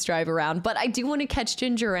Cyberpunk and just drive around. But I do want to catch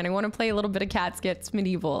Ginger and I want to play a little bit of Cats Gets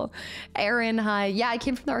Medieval. Aaron, hi. Yeah, I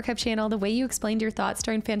came from the archive channel. The way you explained your thoughts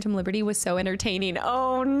during Phantom Liberty was so entertaining.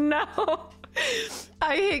 Oh no.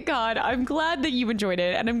 I hate God. I'm glad that you enjoyed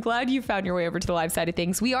it and I'm glad you found your way over to the live side of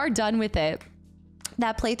things. We are done with it.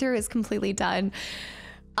 That playthrough is completely done.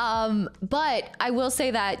 But I will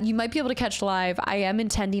say that you might be able to catch live. I am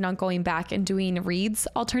intending on going back and doing Reed's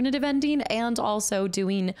alternative ending and also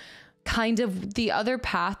doing kind of the other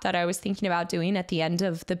path that I was thinking about doing at the end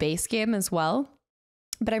of the base game as well.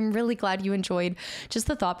 But I'm really glad you enjoyed just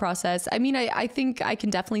the thought process. I mean, I think I can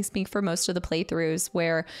definitely speak for most of the playthroughs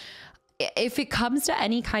where if it comes to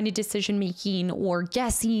any kind of decision making or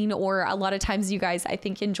guessing, or a lot of times you guys, I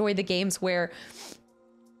think, enjoy the games where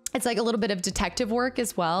it's like a little bit of detective work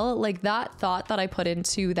as well. Like that thought that I put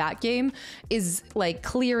into that game is like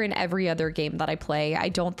clear in every other game that I play. I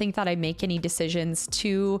don't think that I make any decisions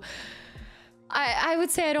too... I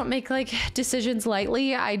would say I don't make like decisions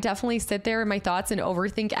lightly. I definitely sit there in my thoughts and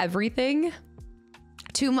overthink everything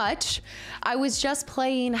too much. I was just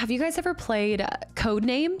playing, have you guys ever played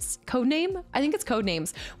Codename? I think it's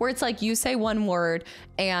Codenames, where it's like you say one word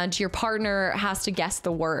and your partner has to guess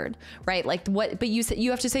the word, right? Like what, but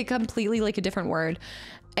you have to say completely like a different word.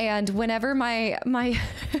 And whenever my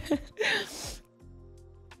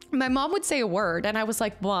mom would say a word and I was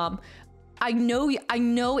like, Mom, I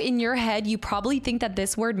know in your head you probably think that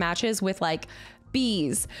this word matches with like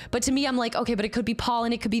bees, but to me I'm like, okay, but it could be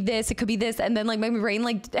pollen, it could be this, and then like my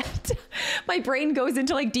brain goes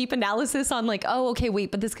into like deep analysis on like, oh, okay,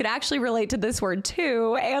 wait, but this could actually relate to this word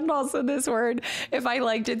too, and also this word if I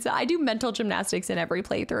liked it. So I do mental gymnastics in every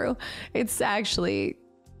playthrough. It's actually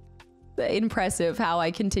impressive how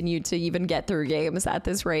I continue to even get through games at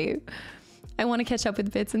this rate. I want to catch up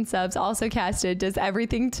with bits and subs. Also, Casted does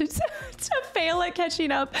everything to fail at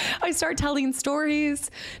catching up. I start telling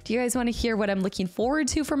stories. Do you guys want to hear what I'm looking forward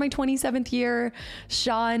to for my 27th year?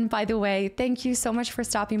 Sean, by the way, thank you so much for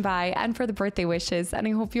stopping by and for the birthday wishes. And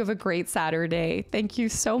I hope you have a great Saturday. Thank you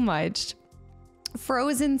so much.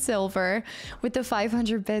 Frozen Silver with the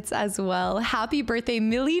 500 bits as well. Happy birthday,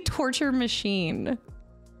 Millie Torture Machine.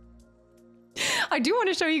 I do want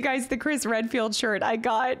to show you guys the Chris Redfield shirt I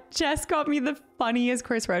got. Jess got me the funniest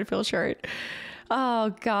Chris Redfield shirt.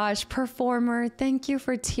 Oh gosh, Performer, thank you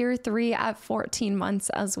for tier 3 at 14 months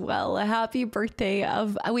as well. Happy birthday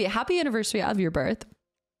of, happy anniversary of your birth.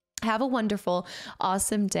 Have a wonderful,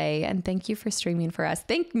 awesome day. And thank you for streaming for us.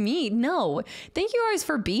 Thank me. No, thank you guys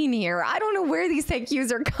for being here. I don't know where these thank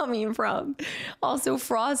yous are coming from. Also,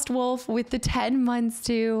 Frost Wolf with the 10 months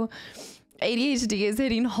too. ADHD is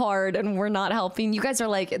hitting hard and we're not helping. You guys are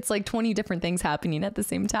like, it's like 20 different things happening at the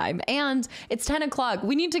same time. And it's 10 o'clock.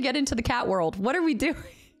 We need to get into the cat world. What are we doing?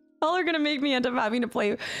 Y'all are going to make me end up having to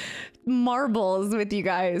play marbles with you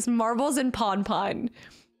guys. Marbles and Pon Pon.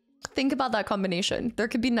 Think about that combination. There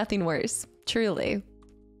could be nothing worse. Truly.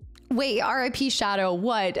 Wait, RIP Shadow.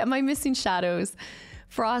 What? Am I missing shadows?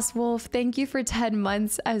 Frost Wolf, thank you for 10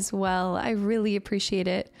 months as well. I really appreciate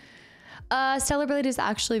it. Stellar Blade is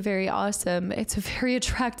actually very awesome. It's a very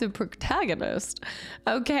attractive protagonist.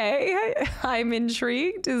 Okay, I'm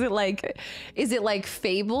intrigued. Is it like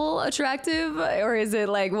Fable attractive, or is it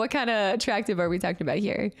like, what kind of attractive are we talking about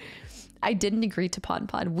here? I didn't agree to Pon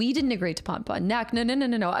Pon. We didn't agree to Pon Pon. Nak,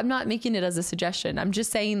 no. I'm not making it as a suggestion. I'm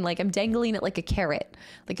just saying, like, I'm dangling it like a carrot.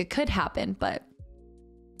 Like, it could happen, but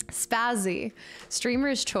Spazzy,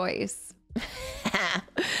 streamer's choice.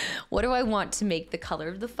 What do I want to make the color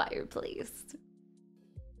of the fireplace?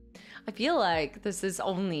 I feel like this is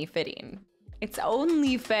only fitting. It's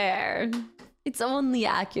only fair. It's only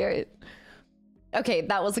accurate. Okay,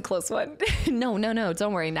 that was a close one. No.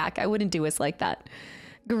 Don't worry, Nak. I wouldn't do us like that.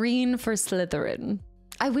 Green for Slytherin.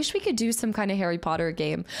 I wish we could do some kind of Harry Potter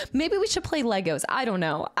game. Maybe we should play Legos. I don't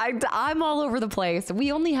know. I'm all over the place.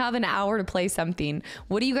 We only have an hour to play something.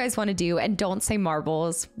 What do you guys want to do? And don't say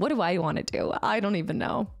marbles. What do I want to do? I don't even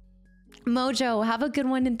know. Mojo, have a good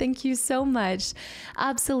one and thank you so much.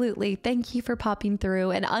 Absolutely. Thank you for popping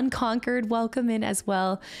through. And Unconquered, welcome in as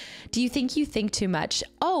well. Do you think too much?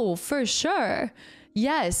 Oh, for sure.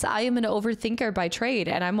 Yes, I am an overthinker by trade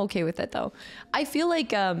and I'm okay with it though. I feel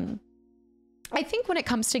like I think when it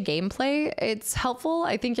comes to gameplay, it's helpful.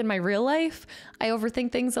 I think in my real life, I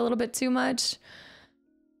overthink things a little bit too much.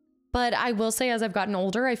 But I will say, as I've gotten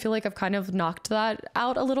older, I feel like I've kind of knocked that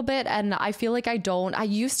out a little bit. And I feel like I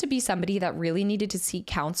used to be somebody that really needed to seek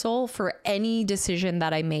counsel for any decision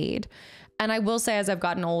that I made. And I will say, as I've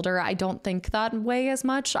gotten older, I don't think that way as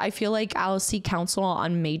much. I feel like I'll seek counsel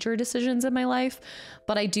on major decisions in my life.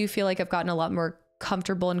 But I do feel like I've gotten a lot more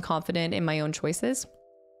comfortable and confident in my own choices.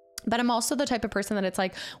 But I'm also the type of person that it's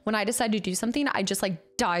like, when I decide to do something, I just like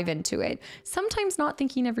dive into it. Sometimes not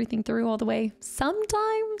thinking everything through all the way.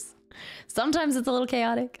 Sometimes it's a little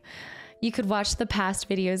chaotic. You could watch the past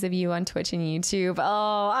videos of you on Twitch and YouTube.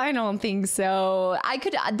 Oh, I don't think so.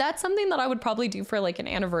 That's something that I would probably do for like an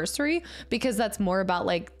anniversary, because that's more about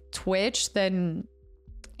like Twitch than,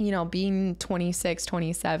 you know, being 26,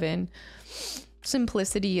 27.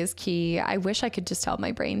 Simplicity is key. I wish I could just tell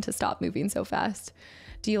my brain to stop moving so fast.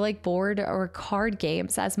 Do you like board or card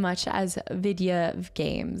games as much as video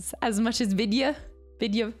games? As much as video?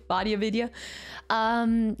 Yes,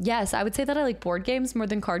 I would say that I like board games more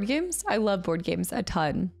than card games. I love board games a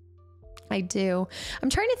ton. I do.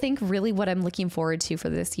 I'm trying to think really what I'm looking forward to for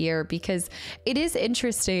this year, because it is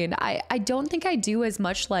interesting. I don't think I do as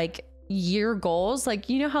much like year goals. Like,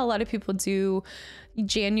 you know how a lot of people do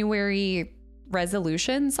January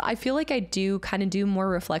resolutions. I feel like I do kind of do more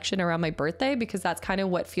reflection around my birthday, because that's kind of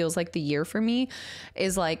what feels like the year for me,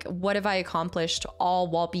 is like, what have I accomplished all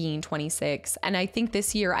while being 26? And I think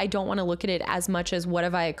this year I don't want to look at it as much as what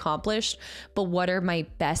have I accomplished, but what are my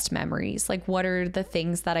best memories? Like, what are the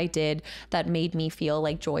things that I did that made me feel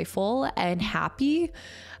like joyful and happy?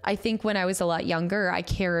 I think when I was a lot younger, I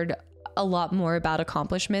cared a lot more about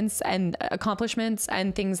accomplishments and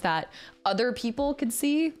things that other people could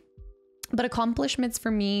see. But accomplishments for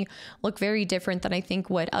me look very different than I think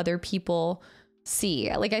what other people see.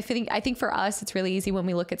 Like, I think for us, it's really easy when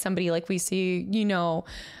we look at somebody, like we see, you know,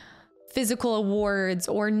 physical awards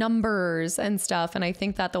or numbers and stuff. And I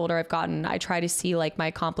think that the older I've gotten, I try to see like my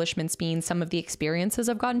accomplishments being some of the experiences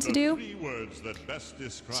I've gotten to do.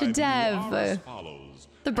 To Dev,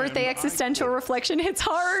 the birthday existential reflection hits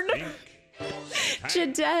hard.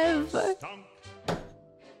 Jadev.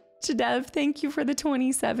 Jadev, thank you for the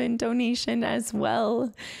 27 donation as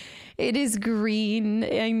well. It is green.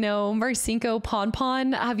 I know. Marcinko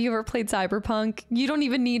Pon. Have you ever played Cyberpunk? You don't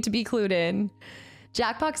even need to be clued in.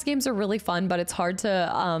 Jackbox games are really fun, but it's hard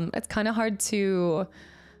to, it's kind of hard to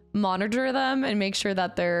monitor them and make sure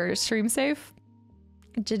that they're stream safe.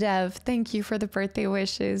 Jadev, thank you for the birthday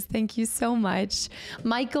wishes. Thank you so much.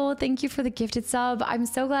 Michael, thank you for the gifted sub. I'm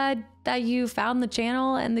so glad that you found the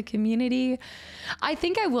channel and the community. I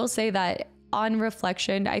think I will say that on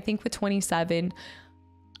reflection, I think with 27,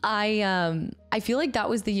 I feel like that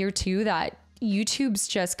was the year too that YouTube's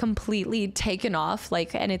just completely taken off,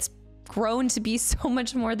 like, and it's grown to be so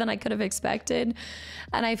much more than I could have expected.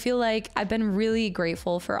 And I feel like I've been really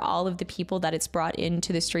grateful for all of the people that it's brought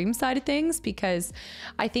into the stream side of things, because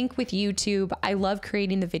I think with YouTube, I love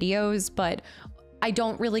creating the videos, but I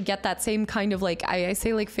don't really get that same kind of, like, I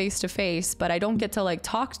say like face to face, but I don't get to like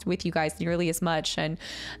talk with you guys nearly as much. And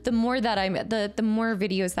the more that the more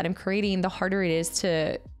videos that I'm creating, the harder it is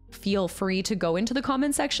to feel free to go into the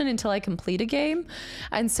comment section until I complete a game.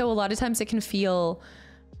 And so a lot of times it can feel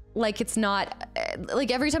like it's not,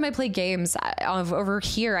 like every time I play games over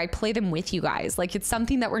here, I play them with you guys. Like it's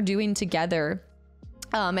something that we're doing together.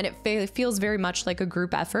 And it feels very much like a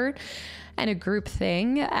group effort and a group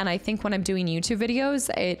thing. And I think when I'm doing YouTube videos,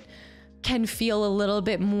 it can feel a little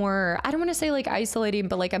bit more, I don't want to say like isolating,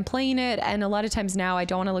 but like I'm playing it. And a lot of times now I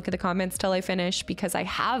don't want to look at the comments till I finish, because I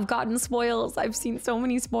have gotten spoils. I've seen so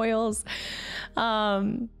many spoils.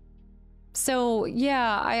 So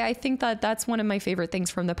yeah, I think that that's one of my favorite things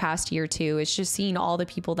from the past year too, is just seeing all the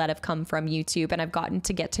people that have come from YouTube, and I've gotten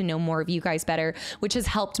to get to know more of you guys better, which has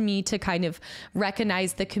helped me to kind of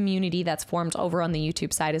recognize the community that's formed over on the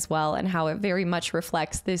YouTube side as well, and how it very much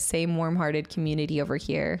reflects this same warm-hearted community over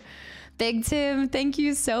here. Big Tim, thank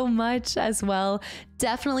you so much as well.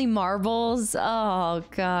 Definitely marbles. Oh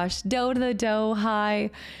gosh, dough to the dough.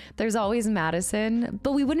 Hi. There's always Madison,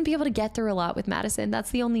 but we wouldn't be able to get through a lot with Madison.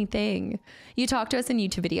 That's the only thing. You talk to us in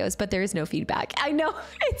YouTube videos, but there is no feedback. I know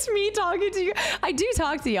it's me talking to you. I do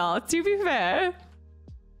talk to y'all, to be fair.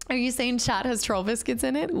 Are you saying chat has troll biscuits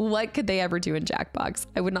in it? What could they ever do in Jackbox?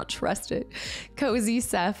 I would not trust it. Cozy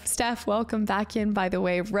Steph, welcome back in, by the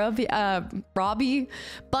way. Robbie,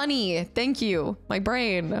 Bunny, thank you. My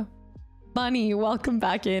brain. Bunny, welcome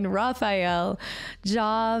back in. Raphael,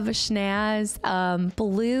 Jav, Schnaz,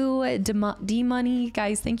 Blue, D-Money,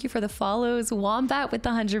 guys, thank you for the follows. Wombat with the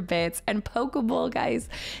 100 bits, and Pokeball, guys,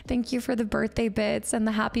 thank you for the birthday bits and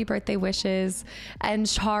the happy birthday wishes. And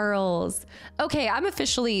Charles, okay, I'm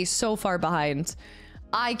officially so far behind.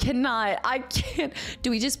 I can't. Do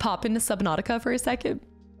we just pop into Subnautica for a second?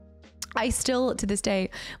 I still, to this day,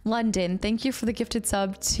 London, thank you for the gifted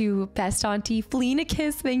sub to Best Auntie.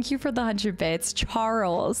 Fleenicus, thank you for the 100 bits.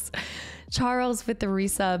 Charles with the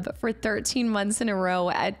resub for 13 months in a row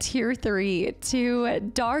at tier 3. To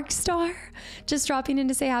Darkstar, just dropping in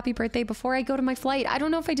to say happy birthday before I go to my flight. I don't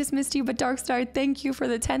know if I just missed you, but Darkstar, thank you for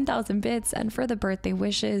the 10,000 bits and for the birthday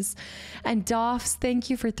wishes. And Doffs, thank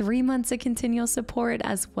you for 3 months of continual support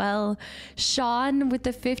as well. Sean with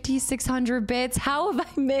the 5,600 bits. How have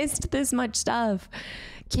I missed this much stuff?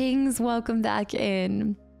 Kings, welcome back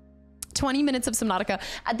in. 20 minutes of Subnautica.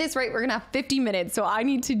 At this rate, we're gonna have 50 minutes, so I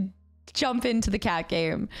need to jump into the cat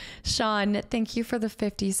game. Sean, thank you for the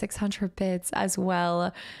 5,600 bits as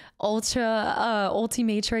well.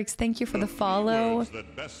 Ultimatrix, thank you for the follow.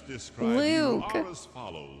 Luke,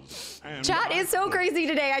 chat is so crazy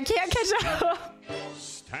today. I can't catch up.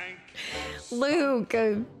 Luke,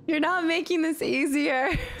 you're not making this easier.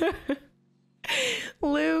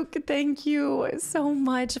 Luke, thank you so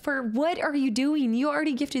much for what are you doing? You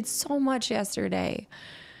already gifted so much yesterday.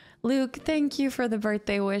 Luke, thank you for the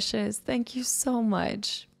birthday wishes. Thank you so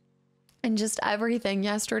much. And just everything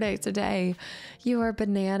yesterday, today. You are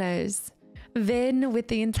bananas. Vin with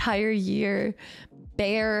the entire year.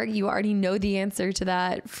 Bear, you already know the answer to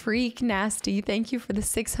that. Freak Nasty, thank you for the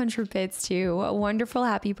 600 bits too. A wonderful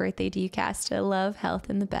happy birthday to you, Casta. Love,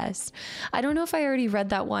 health, and the best. I don't know if I already read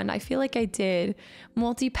that one. I feel like I did.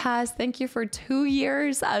 Multipass, thank you for 2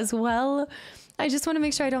 years as well. I just want to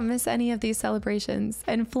make sure I don't miss any of these celebrations.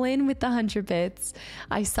 And Flynn with the 100 bits.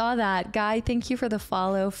 I saw that. Guy, thank you for the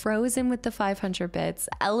follow. Frozen with the 500 bits.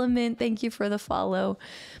 Element, thank you for the follow.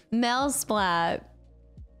 Mel Splat.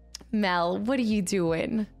 Mel, what are you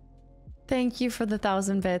doing? Thank you for the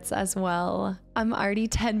 1,000 bits as well. I'm already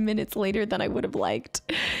 10 minutes later than I would have liked.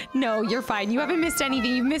 No, you're fine. You haven't missed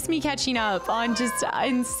anything. You missed me catching up on just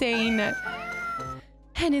insane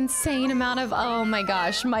an insane amount of, oh my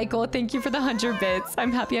gosh, Michael, thank you for the 100 bits.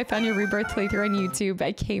 I'm happy I found your rebirth playthrough on YouTube.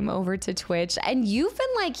 I came over to Twitch and you've been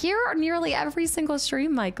like here on nearly every single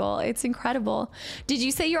stream, Michael. It's incredible. Did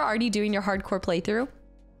you say you're already doing your hardcore playthrough?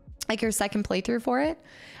 Like your second playthrough for it?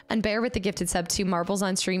 And Bear with the gifted sub to Marbles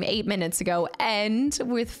on stream 8 minutes ago. And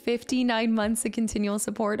with 59 months of continual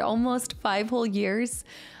support, almost 5 whole years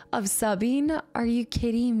of subbing. Are you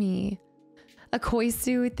kidding me?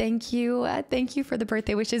 Akoisu, thank you. Thank you for the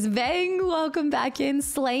birthday wishes. Vang, welcome back in.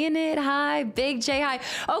 Slaying it. Hi. Big J, hi.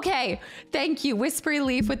 Okay, thank you. Whispery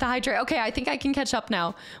Leaf with the hydrate. Okay, I think I can catch up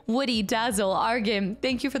now. Woody, Dazzle, Argim,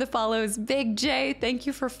 thank you for the follows. Big J, thank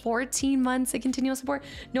you for 14 months of continual support.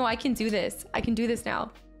 No, I can do this. I can do this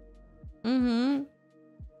now.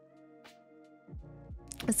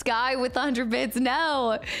 Sky with the 100 bits.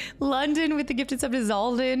 No. London with the gifted sub to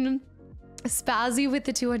Zalden. Spazzy with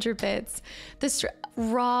the 200 bits.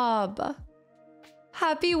 Rob.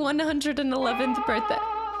 Happy 111th birthday.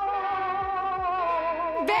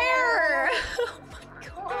 Bear! Oh my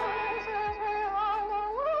god.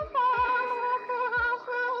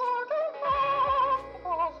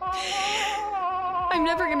 I'm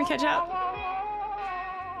never gonna catch up.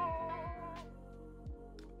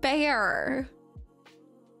 Bear.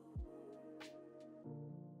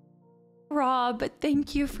 Rob,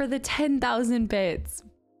 thank you for the 10,000 bits.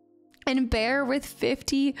 And Bear with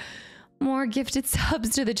 50 more gifted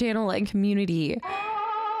subs to the channel and community.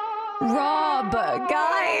 Rob,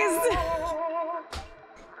 guys.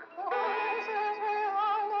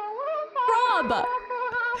 Rob.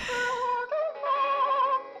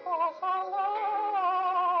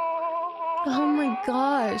 Oh my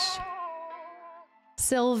gosh.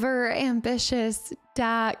 Silver, Ambitious,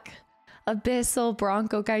 Dak, Abyssal,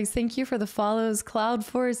 Bronco, guys, thank you for the follows. Cloud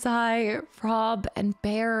Force, hi, Rob and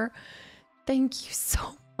Bear, thank you so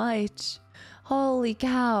much. Holy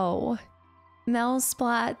cow. Mel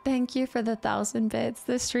Splat, thank you for the 1,000 bits.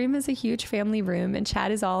 The stream is a huge family room and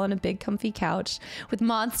chat is all on a big comfy couch with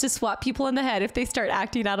mods to swap people in the head if they start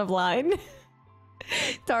acting out of line.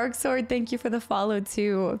 Dark Sword, thank you for the follow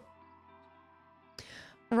too.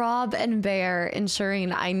 Rob and Bear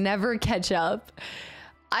ensuring I never catch up.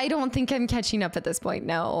 I don't think I'm catching up at this point,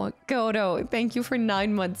 no. Godo, thank you for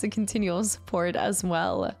 9 months of continual support as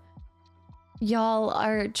well. Y'all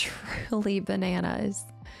are truly bananas.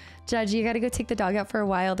 Judge, you gotta go take the dog out for a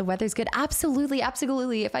while. The weather's good. Absolutely,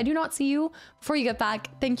 absolutely. If I do not see you before you get back,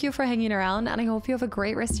 thank you for hanging around and I hope you have a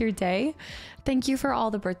great rest of your day. Thank you for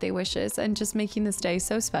all the birthday wishes and just making this day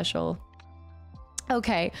so special.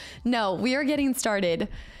 Okay, no, we are getting started.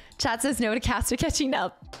 Chat says no to Caster catching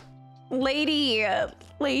up. Lady,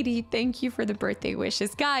 thank you for the birthday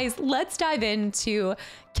wishes. Guys, let's dive into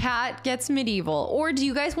Cat Gets Medieval. Or do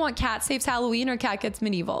you guys want Cat Saves Halloween or Cat Gets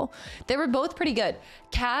Medieval? They were both pretty good.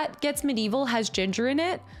 Cat Gets Medieval has ginger in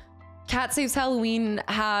it. Cat Saves Halloween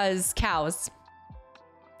has cows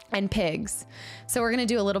and pigs. So we're gonna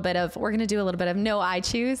do a little bit of no, I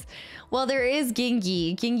choose. Well, there is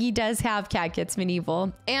Gingy. Gingy does have Cat Gets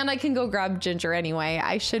Medieval. And I can go grab Ginger anyway.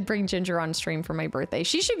 I should bring Ginger on stream for my birthday.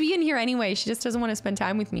 She should be in here anyway. She just doesn't want to spend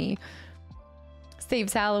time with me.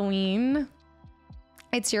 Saves Halloween.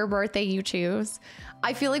 It's your birthday, you choose.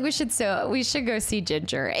 I feel like we should go see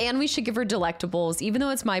Ginger and we should give her delectables. Even though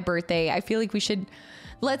it's my birthday, I feel like we should.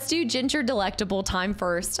 Let's do Ginger delectable time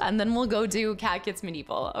first, and then we'll go do Cat Gets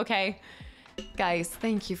Medieval, okay? Guys,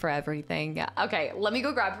 thank you for everything. Okay, let me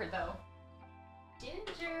go grab her though.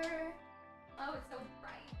 Ginger. Oh, it's so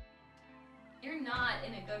bright. You're not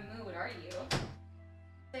in a good mood, are you?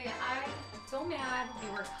 Say, I'm so mad.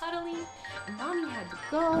 We were cuddling, and Mommy had to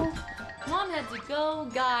go. Mom had to go,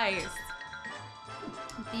 guys.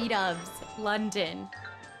 B-dubs, London.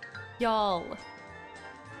 Y'all.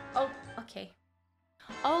 Oh, okay.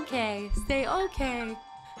 Okay, say okay.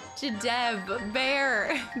 Jadeb,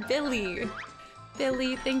 Bear, Billy,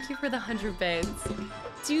 thank you for the 100 bits.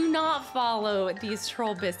 Do not follow these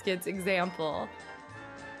troll biscuits example.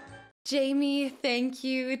 Jamie, thank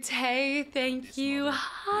you. Tay, thank you.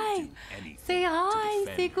 Hi. Say hi.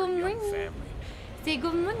 Say good morning. Say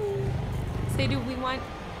good morning. Say, do we want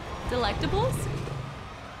delectables?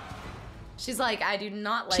 She's like, I do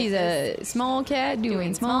not like She's this. a small cat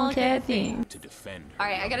doing small cat things. All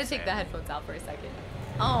right, I gotta take the headphones out for a second.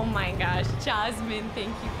 Oh my gosh, Jasmine, thank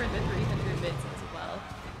you for the 300 bits as well.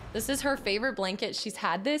 This is her favorite blanket. She's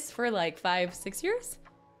had this for like 5-6 years,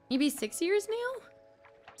 maybe 6 years now.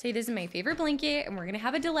 Say, this is my favorite blanket and we're gonna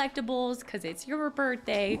have a delectables because it's your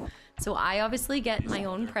birthday. So I obviously get my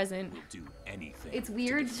own present. It's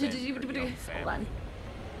weird to do. Hold on.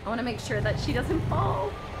 I wanna make sure that she doesn't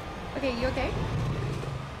fall. Okay, you okay?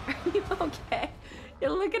 Are you okay? Yeah,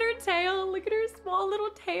 look at her tail. Look at her small little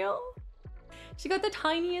tail. She got the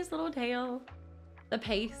tiniest little tail. The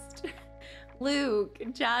paste. Luke,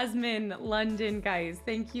 Jasmine, London, guys,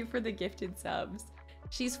 thank you for the gifted subs.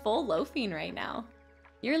 She's full loafing right now.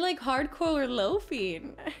 You're like hardcore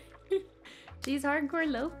loafing. She's hardcore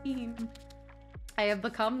loafing. I have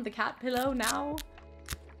become the cat pillow now.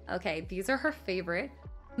 Okay, these are her favorite.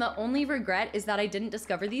 The only regret is that I didn't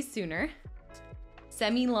discover these sooner.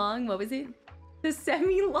 Semi-long, what was it? The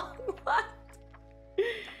semi-long what?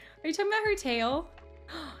 Are you talking about her tail?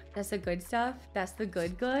 That's the good stuff. That's the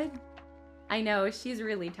good. I know, she's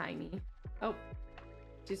really tiny. Oh,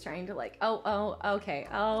 she's trying to like, oh, okay.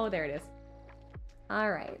 Oh, there it is.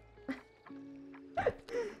 All right.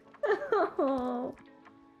 Oh,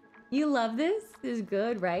 you love this? This is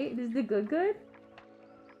good, right? This is the good?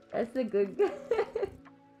 That's the good.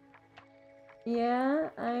 Yeah,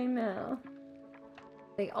 I know.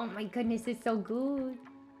 Like, oh my goodness, it's so good.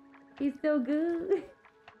 He's so good.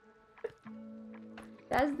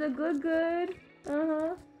 That's the good.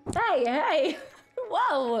 Uh-huh. Hey!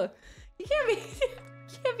 Whoa! You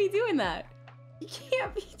can't be doing that. You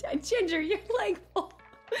can't be, Ginger, you're like, oh.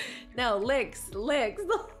 No, licks.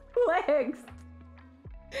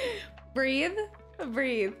 Breathe.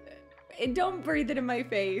 And don't breathe it in my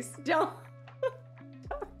face. Don't.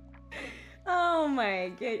 Oh my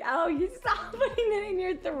god. Oh, you stop putting it in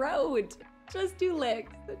your throat. Just do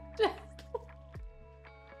licks. Just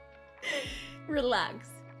relax.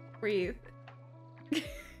 Breathe.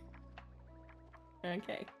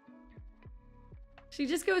 Okay. She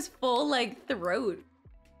just goes full like throat.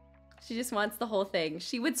 She just wants the whole thing.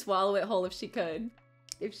 She would swallow it whole if she could.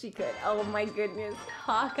 Oh my goodness.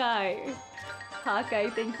 Hawkeye,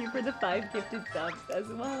 thank you for the 5 gifted subs as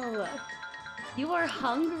well. You are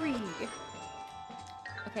hungry.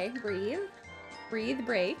 Okay, breathe.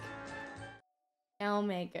 Break. Oh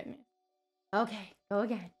my goodness. Okay, go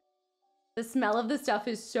again. The smell of the stuff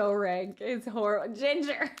is so rank. It's horrible.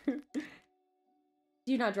 Ginger!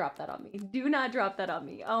 Do not drop that on me. Do not drop that on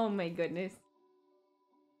me. Oh my goodness.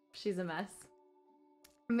 She's a mess.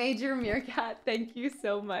 Major Meerkat, thank you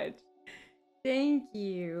so much. Thank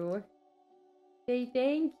you. Say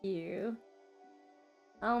thank you.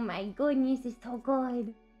 Oh my goodness, it's so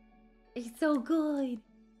good. It's so good.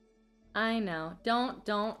 I know. Don't.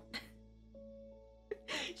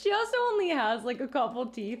 She also only has like a couple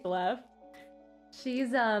teeth left.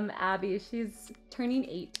 She's Abby. She's turning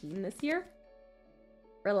 18 this year.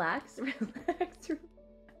 Relax.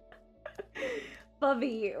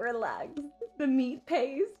 Bubby, relax. The meat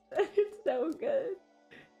paste. It's so good.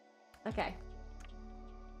 Okay.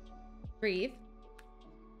 Breathe.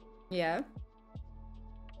 Yeah.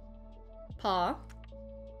 Paw.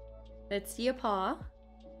 Let's see a paw.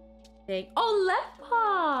 Oh, left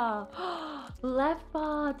paw! Left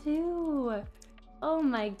paw too. Oh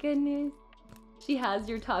my goodness. She has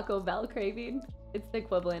your Taco Bell craving. It's the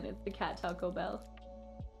equivalent. It's the cat Taco Bell.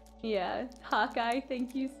 Yeah. Hawkeye,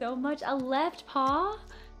 thank you so much. A left paw?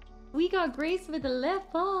 We got Grace with a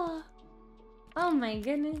left paw. Oh my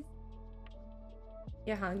goodness.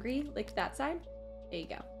 You're hungry? Lick that side. There you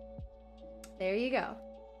go. There you go.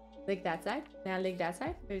 Lick that side. Now lick that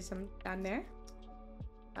side. There's some down there.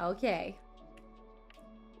 Okay.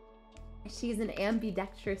 She's an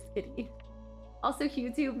ambidextrous kitty. Also,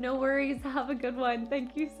 YouTube, no worries. Have a good one.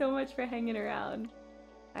 Thank you so much for hanging around.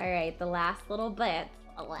 All right, the last little bit.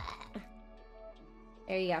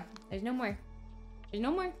 There you go. There's no more. There's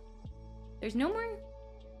no more. There's no more.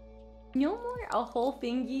 No more. A whole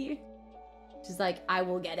thingy. She's like, I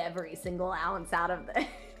will get every single ounce out of this.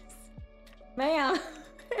 Ma'am.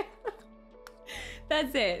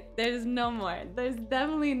 That's it. There's no more. There's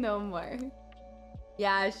definitely no more.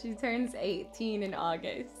 Yeah, she turns 18 in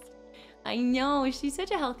August. I know. She's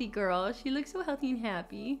such a healthy girl. She looks so healthy and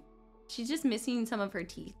happy. She's just missing some of her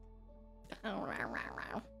teeth.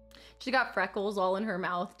 She got freckles all in her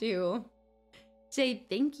mouth too. Say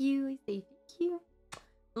thank you. Say thank you.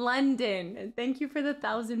 London, thank you for the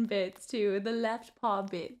 1,000 bits too. The left paw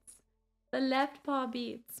bits. The left paw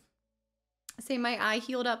bits. Say my eye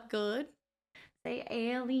healed up good. Say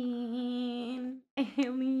Aileen.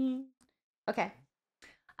 Aileen. Okay.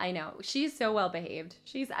 I know. She's so well behaved.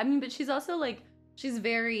 But she's also like, she's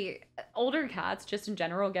very, older cats just in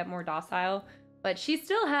general get more docile, but she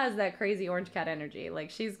still has that crazy orange cat energy. Like,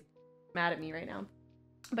 she's mad at me right now.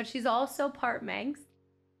 But she's also part Manx.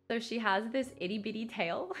 So she has this itty bitty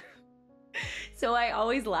tail. So I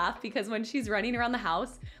always laugh because when she's running around the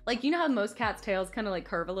house, like, you know how most cats' tails kind of like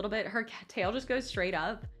curve a little bit? Her tail just goes straight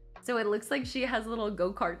up. So it looks like she has a little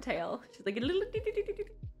go-kart tail. She's like a little...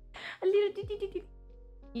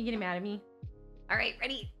 You getting mad at me? All right,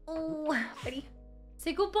 ready? Oh, ready?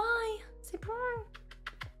 Say goodbye. Say bye.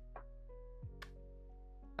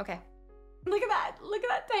 Okay. Look at that. Look at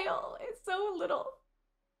that tail. It's so little.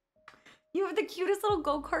 You have the cutest little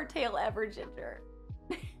go-kart tail ever, Ginger.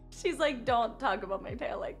 She's like, don't talk about my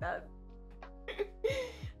tail like that.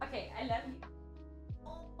 Okay, I love you. Oh.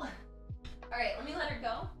 All right, let me let her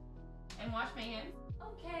go and wash my hands.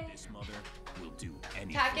 Okay. This mother will do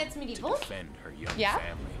anything Cat gets medieval. to defend her young Yeah.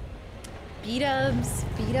 family.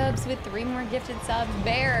 B-dubs with 3 more gifted subs.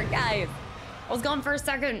 Bear, guys. I was gone for a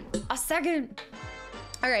second.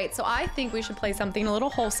 All right, so I think we should play something a little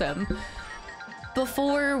wholesome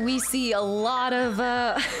before we see a lot of,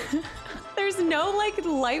 there's no like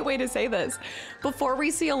light way to say this. Before we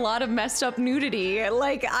see a lot of messed up nudity,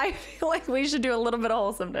 like I feel like we should do a little bit of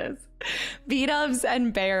wholesomeness. B-dubs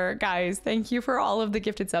and Bear, guys, thank you for all of the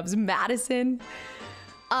gifted subs. Madison,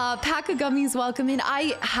 pack of gummies, welcome in.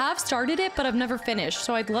 I have started it, but I've never finished,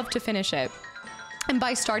 so I'd love to finish it. And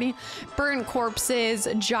by starting, burnt corpses,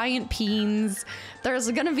 giant peens, there's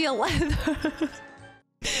gonna be a lot of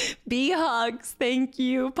bee hugs. Thank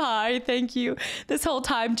you, Pie. Thank you. This whole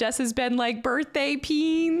time, Jess has been like, birthday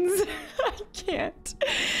peens. I can't.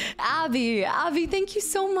 Abby, thank you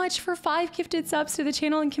so much for 5 gifted subs to the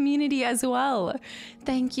channel and community as well.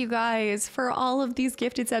 Thank you guys for all of these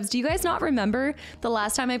gifted subs. Do you guys not remember the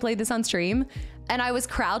last time I played this on stream and I was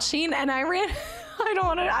crouching and I ran? I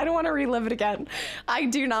don't want to relive it again. I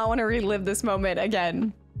do not want to relive this moment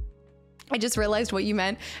again. I just realized what you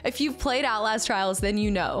meant. If you've played Outlast Trials, then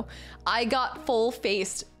you know. I got full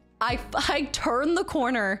faced. I turned the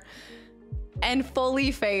corner and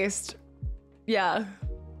fully faced. Yeah.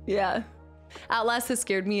 Outlast has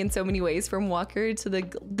scared me in so many ways, from Walker to the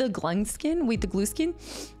glung skin. Wait, the glue skin?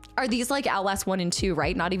 Are these like Outlast 1 and 2,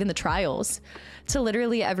 right? Not even the Trials. To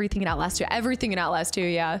literally everything in Outlast 2. Everything in Outlast 2,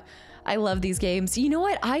 yeah. I love these games. You know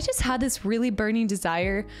what? I just had this really burning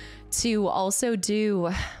desire to also do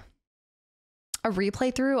a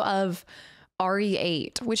replay through of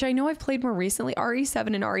RE8, which I know I've played more recently.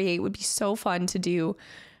 RE7 and RE8 would be so fun to do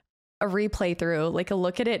a replay through, like a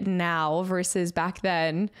look at it now versus back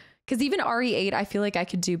then. Because even RE8, I feel like I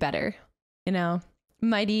could do better, you know?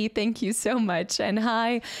 Mighty, thank you so much. And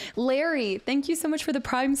hi, Larry, thank you so much for the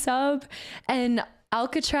Prime sub. And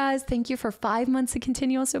Alcatraz, thank you for 5 months of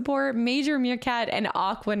continual support. Major Meerkat and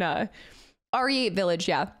Aquina. RE8 Village,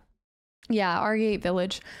 yeah. Yeah, RE8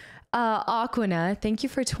 Village. Aquina, thank you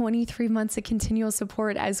for 23 months of continual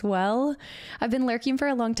support as well. I've been lurking for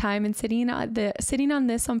a long time and sitting on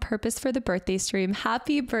this on purpose for the birthday stream.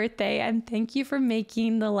 Happy birthday, and thank you for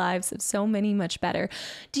making the lives of so many much better.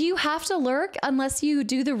 Do you have to lurk unless you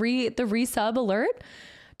do the resub alert?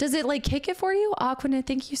 Does it like kick it for you? Aquina,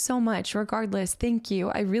 thank you so much. Regardless, thank you.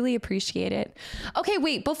 I really appreciate it. Okay,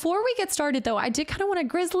 wait, before we get started though, I did kind of want to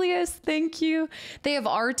Grizzliest. Thank you. They have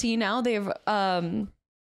RT now. They have,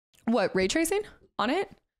 what, ray tracing on it?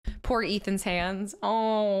 Poor Ethan's hands.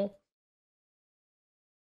 Oh.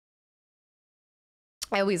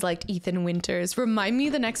 I always liked Ethan Winters. Remind me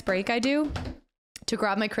the next break I do to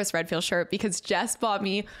grab my Chris Redfield shirt, because Jess bought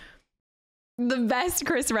me the best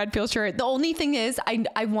Chris Redfield shirt. The only thing is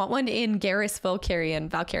I want one in Garrus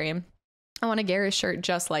Valkyrian. I want a Garrus shirt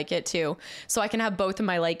just like it too, so I can have both of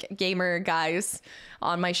my like gamer guys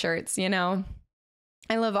on my shirts, you know.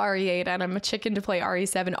 I love RE8 and I'm a chicken to play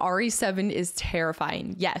RE7. RE7 is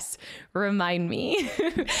terrifying. Yes, remind me.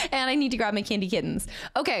 And I need to grab my candy kittens.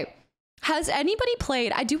 Okay. Has anybody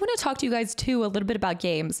played? I do want to talk to you guys too a little bit about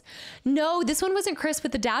games. No, this one wasn't Chris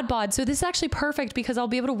with the dad bod, so this is actually perfect because I'll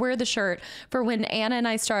be able to wear the shirt for when Anna and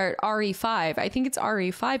I start RE5. I think it's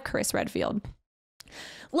RE5 Chris Redfield.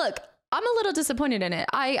 Look, I'm a little disappointed in it.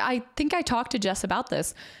 I think I talked to Jess about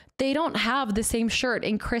this. They don't have the same shirt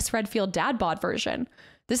in Chris Redfield dad bod version.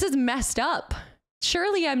 This is messed up.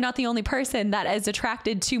 Surely I'm not the only person that is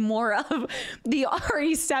attracted to more of the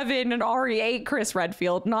RE7 and RE8 Chris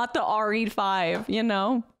Redfield, not the RE5, you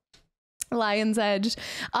know? Lion's Edge.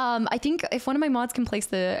 I think if one of my mods can place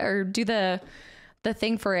do the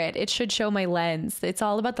thing for it, it should show my lens. It's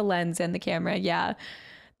all about the lens and the camera. Yeah.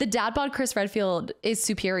 The dad bod Chris Redfield is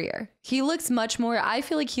superior. He looks much more, I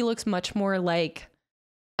feel like he looks much more like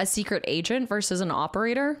a secret agent versus an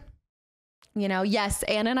operator. You know, yes,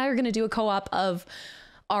 Anna and I are going to do a co-op of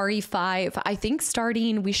RE5. I think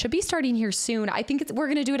we should be starting here soon. I think we're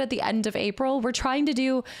going to do it at the end of April. We're trying to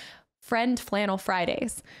do Friend Flannel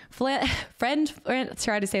Fridays. Try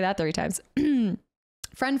to say that 3 times.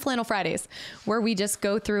 Friend Flannel Fridays, where we just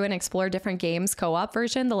go through and explore different games, co-op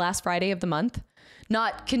version, the last Friday of the month.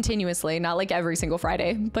 Not continuously, not like every single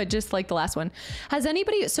Friday, but just like the last one. Has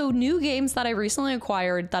anybody, so new games that I recently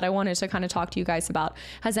acquired that I wanted to kind of talk to you guys about.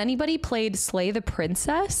 Has anybody played Slay the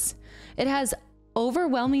Princess? It has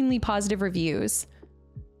overwhelmingly positive reviews.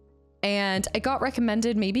 And it got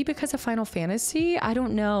recommended maybe because of Final Fantasy. I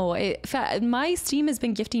don't know. My Steam has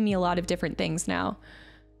been gifting me a lot of different things now.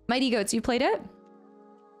 Mighty Goats, you played it?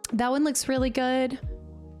 That one looks really good.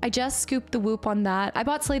 I just scooped the whoop on that. I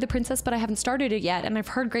bought Slay the Princess, but I haven't started it yet. And I've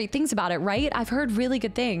heard great things about it, right? I've heard really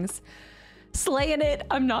good things. Slaying it.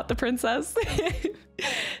 I'm not the princess.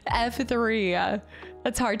 F3.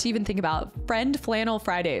 That's hard to even think about. Friend Flannel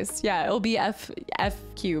Fridays. Yeah, it'll be F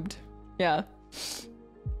cubed. Yeah.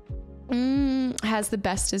 Has the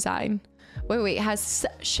best design. Wait, has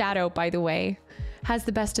Shadow, by the way. Has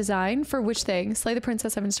the best design for which thing? Slay the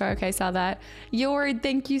Princess 7-star. Okay, I saw that. Yord,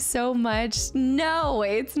 thank you so much. No,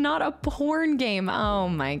 it's not a porn game. Oh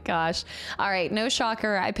my gosh. All right, no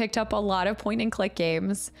shocker. I picked up a lot of point and click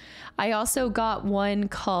games. I also got one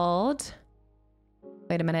called,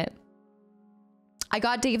 wait a minute. I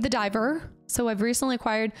got Dave the Diver. So I've recently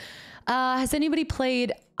acquired, has anybody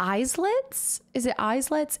played Islets? Is it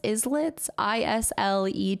Islets? Islets?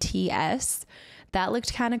 ISLETS. That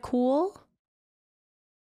looked kind of cool.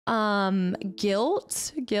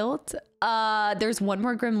 Guilt. There's one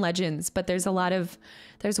more Grim Legends, but there's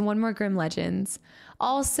one more Grim Legends.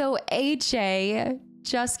 Also, AJ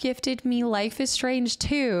just gifted me Life is Strange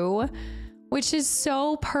 2, which is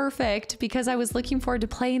so perfect because I was looking forward to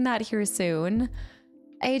playing that here soon.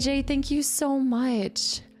 AJ, thank you so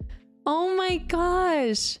much. Oh my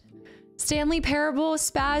gosh. Stanley Parable,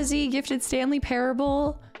 Spazzy gifted Stanley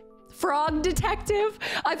Parable. Frog Detective.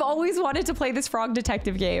 I've always wanted to play this Frog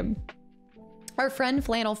Detective game. Our friend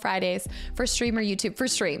Flannel Fridays for stream or YouTube. For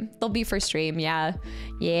stream. They'll be for stream. Yeah.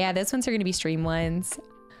 Yeah, those ones are going to be stream ones.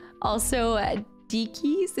 Also,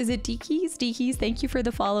 Deekeys. Is it Deekeys? Deekeys, thank you for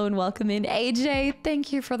the follow and welcome in. AJ,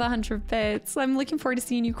 thank you for the 100 bits. I'm looking forward to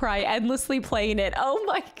seeing you cry endlessly playing it. Oh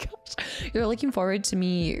my gosh. You're looking forward to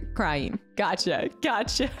me crying. Gotcha.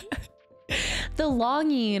 The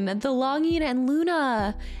Longing and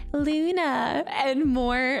Luna and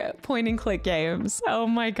more point and click games. Oh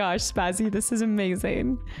my gosh, Spazzy, this is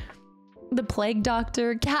amazing. The Plague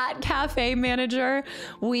Doctor, Cat Cafe Manager.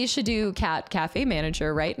 We should do Cat Cafe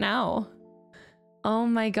Manager right now. Oh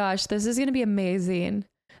my gosh, this is gonna be amazing.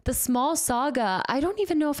 The Small Saga. I don't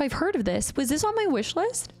even know if I've heard of this. Was this on my wish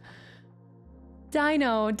list?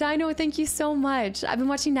 Dino, thank you so much. I've been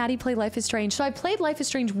watching Natty play Life is Strange. So I played Life is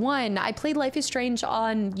Strange 1. I played Life is Strange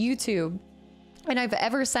on YouTube. And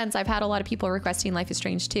ever since I've had a lot of people requesting Life is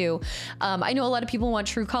Strange 2. I know a lot of people want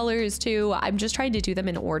True Colors too. I'm just trying to do them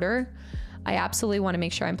in order. I absolutely want to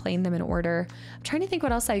make sure I'm playing them in order. I'm trying to think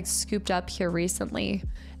what else I scooped up here recently.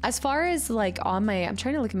 As far as like on my, I'm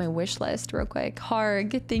trying to look at my wish list real quick.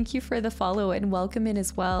 Harg, thank you for the follow and welcome in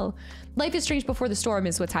as well. Life is Strange Before the Storm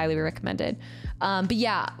is what's highly recommended. But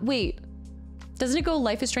yeah, wait, doesn't it go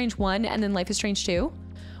Life is Strange 1 and then Life is Strange 2?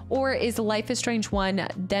 Or is Life is Strange 1,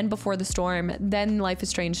 then Before the Storm, then Life is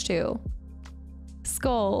Strange 2?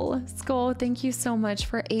 Skull, thank you so much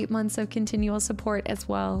for 8 months of continual support as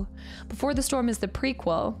well. Before the Storm is the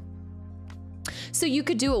prequel. So you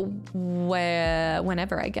could do it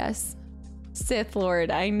whenever, I guess. Sith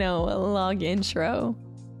Lord, I know, a long intro.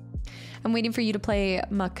 I'm waiting for you to play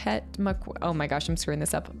Maquette. Oh my gosh, I'm screwing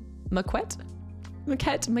this up. Maquette, a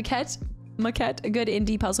good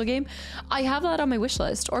indie puzzle game. I have that on my wish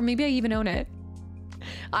list, or maybe I even own it.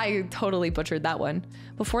 I totally butchered that one.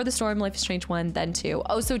 Before the Storm, Life is Strange 1, then 2.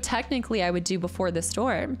 Oh, so technically I would do Before the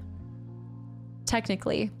Storm.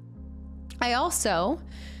 Technically. I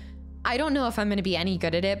don't know if I'm going to be any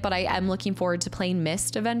good at it, but I am looking forward to playing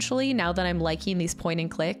Myst eventually, now that I'm liking these point and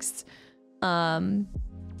clicks.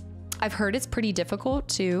 I've heard it's pretty difficult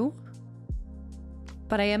too,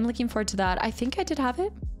 but I am looking forward to that. I think I did have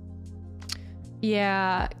it.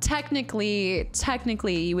 Yeah, technically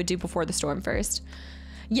you would do Before the Storm first.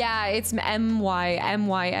 Yeah, it's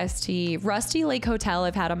MYST. Rusty Lake Hotel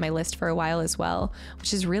I've had on my list for a while as well,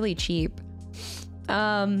 which is really cheap.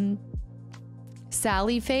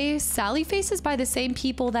 Sally Face is by the same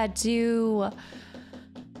people that do,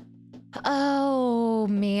 oh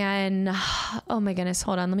man, oh my goodness,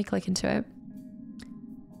 hold on, let me click into it.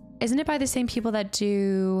 Isn't it by the same people that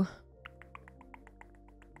do,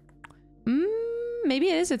 maybe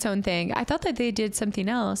it is its own thing. I thought that they did something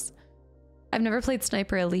else. I've never played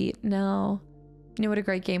Sniper Elite. No. You know what a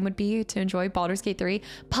great game would be to enjoy? Baldur's Gate 3.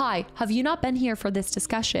 Pi, have you not been here for this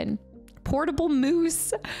discussion? Portable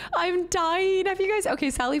Moose. I'm dying. Have you guys?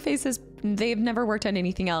 Okay, Sally Face is they've never worked on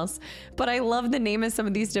anything else. But I love the name of some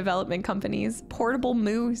of these development companies. Portable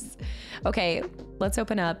Moose. Okay, let's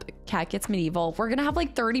open up Cat Gets Medieval. We're gonna have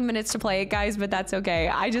like 30 minutes to play it, guys, but that's okay.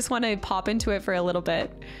 I just want to pop into it for a little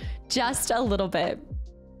bit. Just a little bit.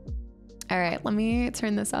 All right, let me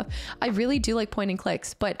turn this off. I really do like point and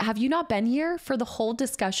clicks, but have you not been here for the whole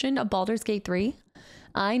discussion of Baldur's Gate 3?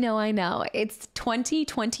 I know. It's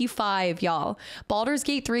 2025, y'all. Baldur's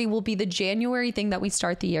Gate 3 will be the January thing that we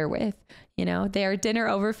start the year with. You know, their dinner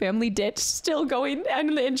over family ditch still going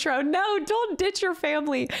in the intro. No, don't ditch your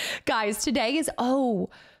family. Guys, today is, oh.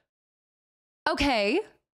 Okay,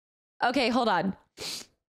 hold on.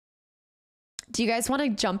 Do you guys want to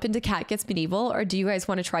jump into Cat Gets Medieval or do you guys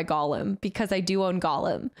want to try Gollum? Because I do own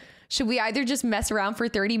Gollum. Should we either just mess around for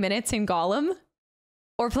 30 minutes in Gollum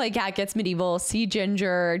or play Cat Gets Medieval, see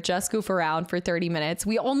Ginger, just goof around for 30 minutes?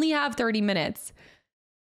 We only have 30 minutes.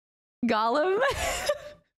 Gollum?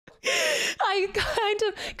 I kind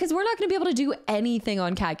of, because we're not going to be able to do anything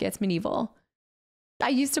on Cat Gets Medieval. I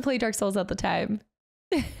used to play Dark Souls at the time.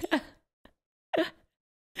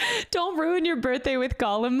 Don't ruin your birthday with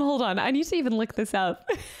Gollum. Hold on. I need to even look this up.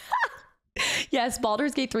 Yes,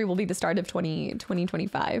 Baldur's Gate 3 will be the start of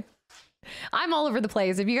 2025. I'm all over the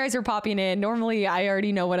place. If you guys are popping in, normally I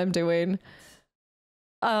already know what I'm doing.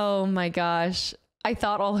 Oh my gosh. I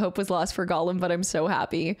thought all hope was lost for Gollum, but I'm so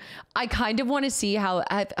happy. I kind of want to see how...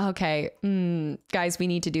 Okay, guys, we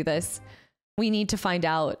need to do this. We need to find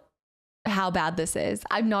out how bad this is.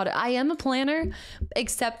 I am a planner,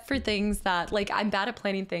 except for things that, like, I'm bad at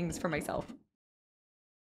planning things for myself.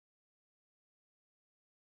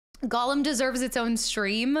 Gollum deserves its own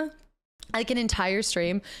stream, like an entire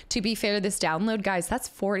stream. To be fair, this download, guys,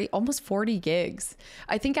 that's almost 40 gigs.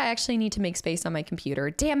 I think I actually need to make space on my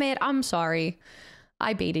computer. Damn it, I'm sorry.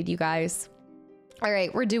 I baited you guys. All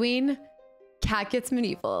right, we're doing Cat Gets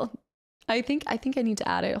Medieval. I think I need to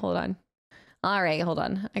add it. Hold on. All right, hold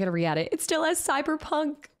on. I gotta re-add it. It still has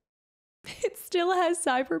Cyberpunk. It still has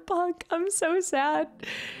Cyberpunk. I'm so sad.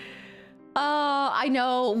 I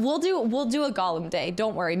know. We'll do a Gollum day.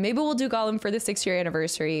 Don't worry. Maybe we'll do Gollum for the 6-year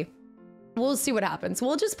anniversary. We'll see what happens.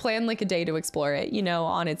 We'll just plan like a day to explore it, you know,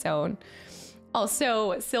 on its own.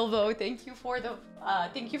 Also, Silvo, thank you for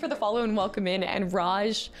the follow and welcome in. And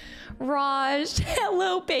Raj,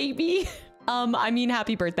 hello, baby. I mean,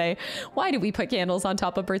 happy birthday. Why do we put candles on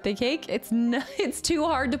top of birthday cake? It's too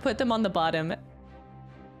hard to put them on the bottom.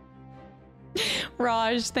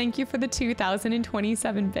 Raj, thank you for the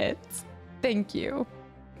 2,027 bits. Thank you.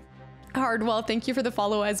 Hardwell, thank you for the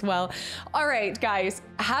follow as well. All right, guys,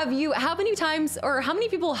 how many times or how many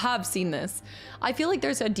people have seen this? I feel like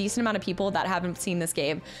there's a decent amount of people that haven't seen this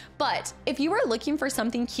game, but if you are looking for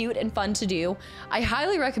something cute and fun to do, I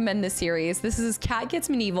highly recommend this series. This is Cat Gets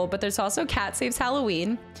Medieval, but there's also Cat Saves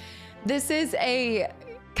Halloween. This is a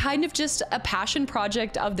kind of just a passion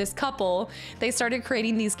project of this couple. They started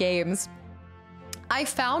creating these games. I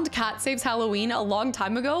found Cat Saves Halloween a long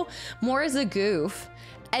time ago, more as a goof.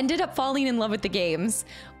 Ended up falling in love with the games,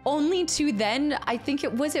 only to then, I think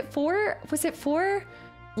was it for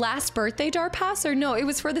last birthday Dar Pass, or no, it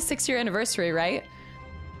was for the 6-year anniversary, right?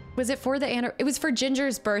 Was it for it was for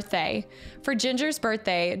Ginger's birthday. For Ginger's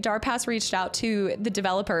birthday, Dar Pass reached out to the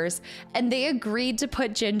developers and they agreed to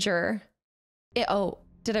put Ginger, oh,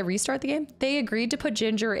 did I restart the game? They agreed to put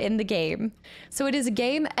Ginger in the game. So it is a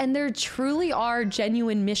game and there truly are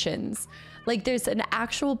genuine missions. Like there's an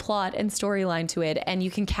actual plot and storyline to it and you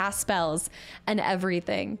can cast spells and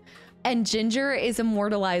everything. And Ginger is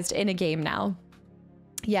immortalized in a game now.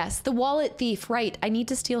 Yes, the wallet thief, right. I need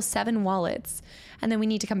to steal 7 wallets and then we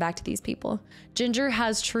need to come back to these people. Ginger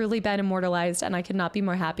has truly been immortalized and I could not be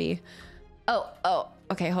more happy. Oh,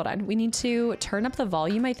 okay, hold on. We need to turn up the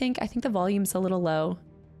volume, I think. I think the volume's a little low.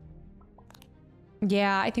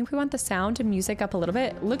 Yeah, I think we want the sound and music up a little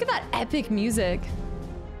bit. Look at that epic music.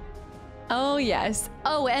 Oh, yes.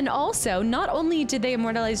 Oh, and also, not only did they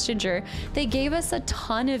immortalize Ginger, they gave us a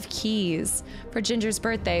ton of keys for Ginger's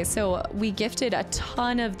birthday. So we gifted a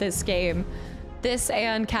ton of this game, this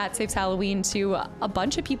and Cat Saves Halloween, to a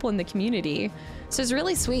bunch of people in the community. So it's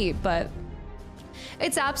really sweet, but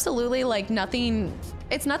it's absolutely like nothing.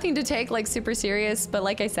 It's nothing to take like super serious, but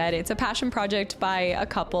like I said, it's a passion project by a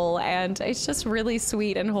couple and it's just really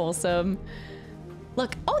sweet and wholesome.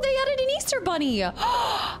 Look, oh, they added an Easter bunny.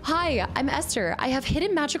 Hi, I'm Esther. I have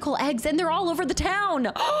hidden magical eggs and they're all over the town.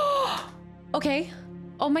 Okay.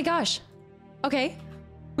 Oh my gosh. Okay.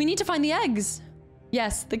 We need to find the eggs.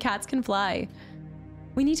 Yes, the cats can fly.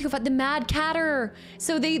 We need to go find the Mad Catter.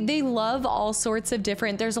 So they love all sorts of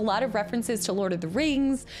different, there's a lot of references to Lord of the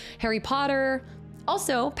Rings, Harry Potter,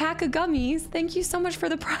 Also, pack of gummies. Thank you so much for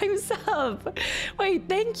the Prime sub. Wait,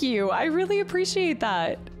 thank you. I really appreciate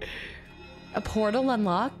that. A portal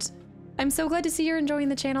unlocked. I'm so glad to see you're enjoying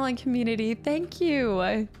the channel and community. Thank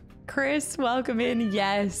you. Chris, welcome in.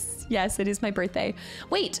 Yes, yes, it is my birthday.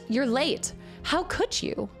 Wait, you're late. How could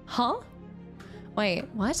you? Huh? Wait,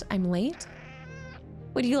 what? I'm late?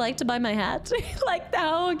 Would you like to buy my hat? Like,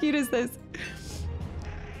 how cute is this?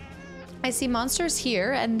 I see monsters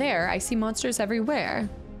here and there. I see monsters everywhere.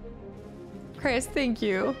 Chris, thank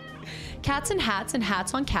you. Cats and hats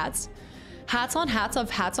on cats. Hats on hats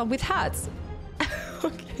of hats on with hats.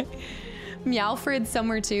 Okay. Meowfred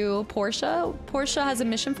somewhere too. Portia? Portia has a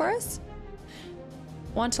mission for us?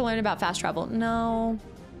 Want to learn about fast travel? No.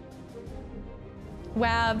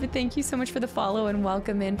 Wab, thank you so much for the follow and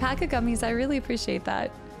welcome in. Pack of gummies, I really appreciate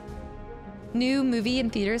that. New movie in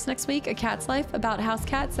theaters next week, A Cat's Life, about house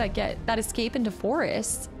cats that escape into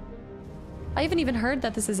forests. I haven't even heard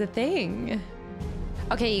that this is a thing.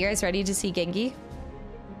 Okay, you guys ready to see Genki?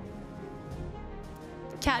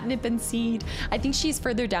 Catnip and Seed. I think she's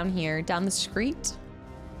further down here, down the street.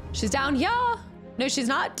 She's down here. No, she's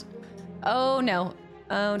not. Oh no.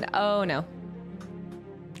 Oh no. Oh no.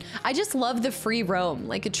 I just love the free roam,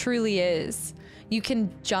 like it truly is. You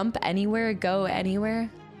can jump anywhere, go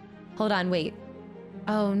anywhere. Hold on, wait.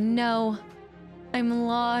 Oh no. I'm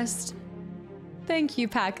lost. Thank you,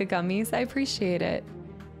 pack of gummies. I appreciate it.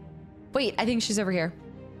 Wait, I think she's over here.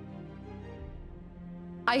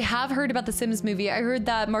 I have heard about the Sims movie. I heard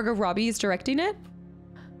that Margot Robbie is directing it.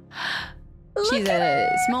 She's a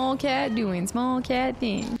small cat doing small cat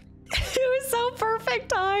things. It was so perfect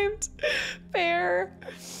timed. Fair.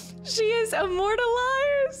 She is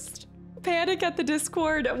immortalized. Panic at the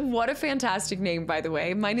Discord. What a fantastic name, by the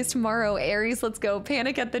way. Mine is tomorrow. Aries, let's go.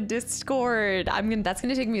 Panic at the Discord. That's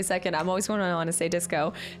gonna take me a second. I'm always gonna want to say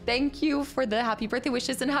disco. Thank you for the happy birthday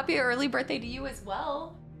wishes and happy early birthday to you as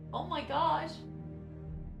well. Oh my gosh.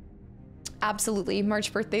 Absolutely.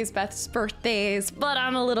 March birthdays, Beth's birthdays, but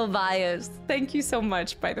I'm a little biased. Thank you so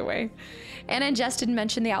much, by the way. And Jess didn't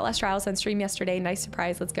mention the Outlast Trials on stream yesterday. Nice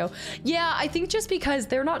surprise. Let's go. Yeah, I think just because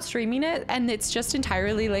they're not streaming it and it's just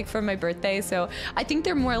entirely like for my birthday. So I think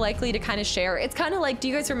they're more likely to kind of share. It's kind of like, do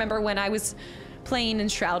you guys remember when I was playing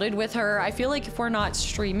Enshrouded with her? I feel like if we're not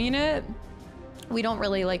streaming it, we don't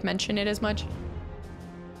really like mention it as much.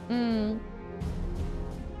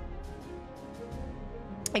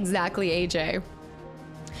 Exactly, AJ.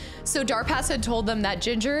 So Darpass had told them that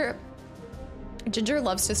Ginger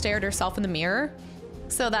loves to stare at herself in the mirror.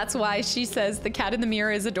 So that's why she says the cat in the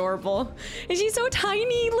mirror is adorable. And she's so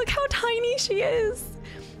tiny. Look how tiny she is.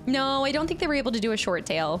 No, I don't think they were able to do a short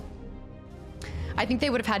tail. I think they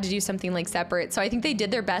would have had to do something like separate. So I think they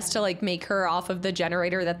did their best to like make her off of the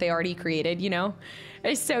generator that they already created, you know?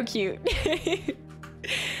 It's so cute.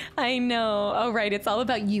 I know. Oh, right. It's all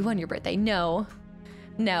about you on your birthday. No.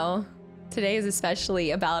 No, today is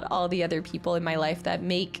especially about all the other people in my life that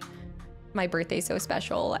make my birthday so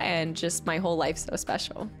special and just my whole life so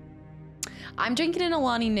special. I'm drinking an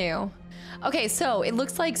Alani Nu. Okay, so it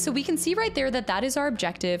looks like, so we can see right there that that is our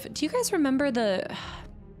objective. Do you guys remember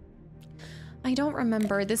I don't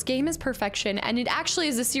remember. This game is perfection and it actually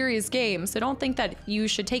is a serious game. So don't think that you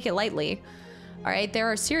should take it lightly. All right,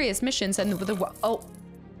 there are serious missions and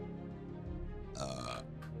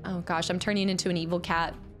oh gosh, I'm turning into an evil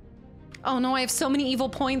cat. Oh no, I have so many evil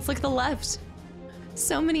points. Look at the left.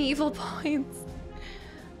 So many evil points.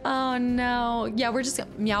 Oh no. Yeah, we're just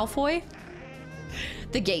Meowfoy.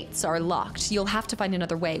 The gates are locked. You'll have to find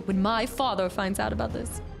another way when my father finds out about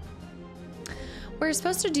this. We're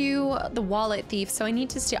supposed to do the wallet thief, so I need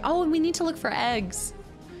to steal. Oh, and we need to look for eggs.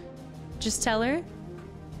 Just tell her.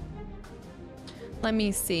 Let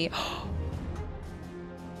me see.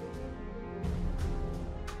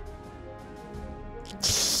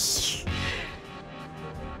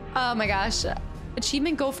 Oh my gosh.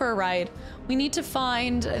 Achievement, go for a ride. We need to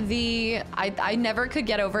find the... I never could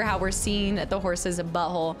get over how we're seeing the horse's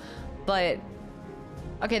butthole, but...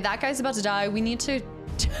 Okay, that guy's about to die. We need to...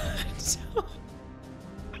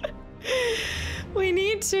 We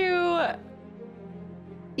need to...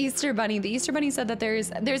 Easter Bunny. The Easter Bunny said that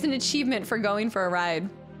there's an achievement for going for a ride.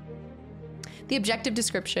 The objective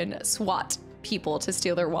description, SWAT people to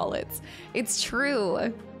steal their wallets. It's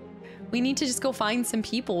true. We need to just go find some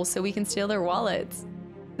people so we can steal their wallets.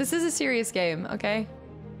 This is a serious game, okay?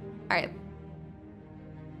 All right.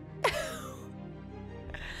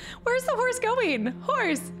 Where's the horse going?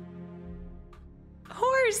 Horse!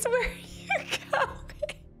 Horse, where are you going?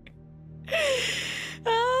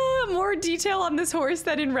 More detail on this horse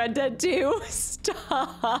than in Red Dead 2.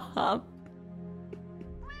 Stop.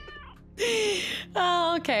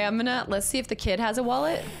 Oh, okay, let's see if the kid has a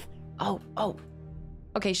wallet. Oh.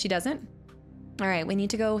 Okay, she doesn't. All right, we need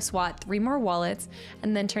to go swat 3 more wallets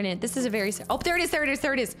and then turn in. This is a very, oh, there it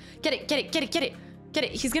is. Get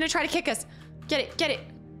it. He's gonna try to kick us. Get it.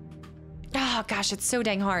 Oh gosh, it's so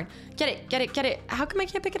dang hard. Get it. How come I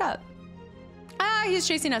can't pick it up? Ah, he's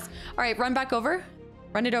chasing us. All right, run back over.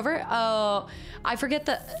 Run it over. Oh, I forget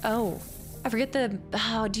the,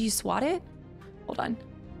 do you swat it? Hold on.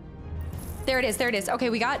 There it is. Okay,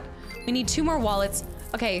 we need 2 more wallets.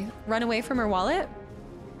 Okay, run away from her wallet.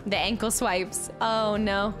 The ankle swipes. Oh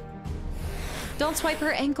no. Don't swipe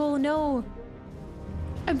her ankle, no.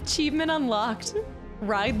 Achievement unlocked.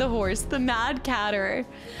 Ride the horse, the mad catter.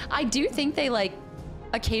 I do think they like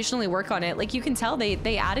occasionally work on it. Like you can tell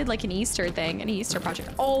they added like an Easter thing, an Easter project.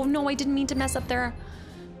 Oh no, I didn't mean to mess up there.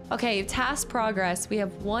 Okay, task progress. We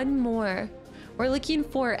have 1 more. We're looking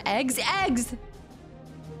for eggs.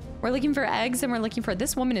 We're looking for eggs and we're looking for,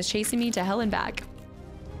 this woman is chasing me to hell and back.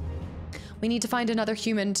 We need to find another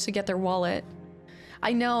human to get their wallet.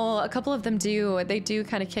 I know a couple of them do. They do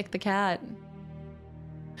kind of kick the cat.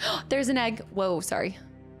 There's an egg. Whoa, sorry.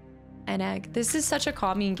 An egg. This is such a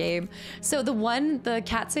calming game. So the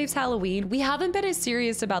Cat Saves Halloween, we haven't been as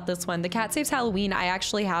serious about this one. The Cat Saves Halloween, I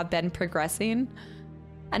actually have been progressing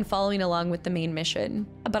and following along with the main mission.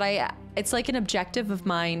 But it's like an objective of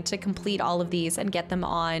mine to complete all of these and get them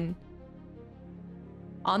on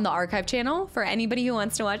the archive channel for anybody who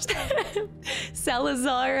wants to watch them.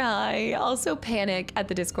 Salazar, hi. Also Panic at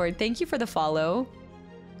the Discord. Thank you for the follow.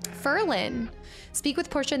 Ferlin, speak with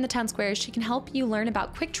Portia in the town square. She can help you learn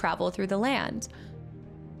about quick travel through the land.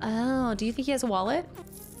 Oh, do you think he has a wallet?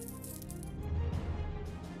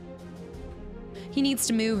 He needs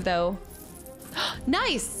to move though.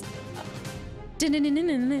 Nice. Do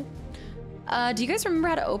you guys remember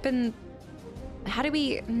how to open? How do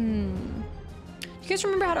we? You guys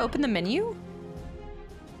remember how to open the menu?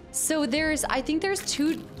 So I think there's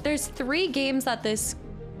 3 games that this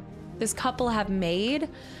couple have made,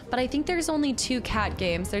 but I think there's only 2 cat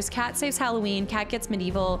games. There's Cat Saves Halloween, Cat Gets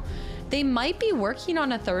Medieval. They might be working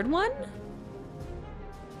on a 3rd one.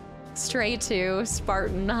 Stray 2,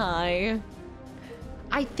 Spartan High.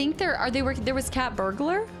 I think are they working? There was Cat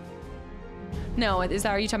Burglar. No,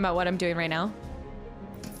 are you talking about what I'm doing right now?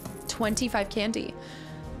 25 candy.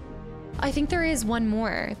 I think there is 1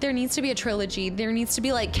 more. There needs to be a trilogy. There needs to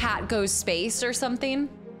be like Cat Goes Space or something.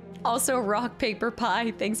 Also Rock Paper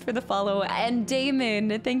Pie, thanks for the follow. And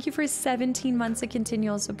Damon, thank you for 17 months of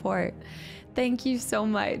continual support. Thank you so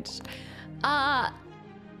much.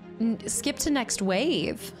 Skip to next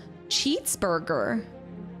wave. Cheatsburger.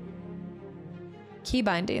 Key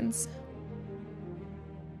bindings.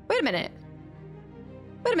 Wait a minute.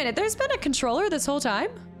 There's been a controller this whole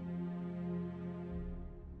time?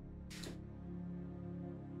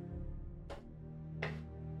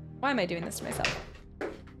 Why am I doing this to myself?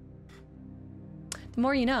 The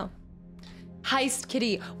more you know. Heist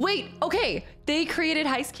Kitty. Wait, okay. They created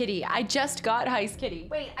Heist Kitty. I just got Heist Kitty.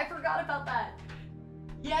 Wait, I forgot about that.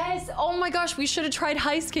 Yes. Oh my gosh, we should have tried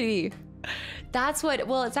Heist Kitty. That's what,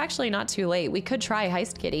 well, it's actually not too late. We could try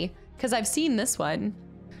Heist Kitty because I've seen this one.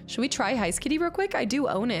 Should we try Heist Kitty real quick? I do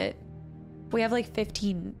own it. We have like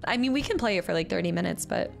 15. I mean, we can play it for like 30 minutes,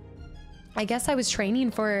 but I guess I was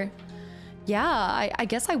training for, yeah, I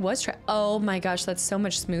guess I was oh my gosh, that's so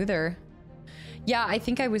much smoother. Yeah, I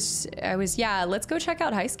think I was, yeah, let's go check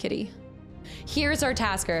out Heist Kitty. Here's our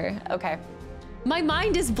tasker. Okay. My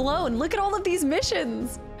mind is blown. Look at all of these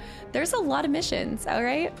missions. There's a lot of missions, all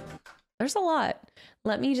right? There's a lot.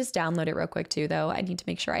 Let me just download it real quick too, though. I need to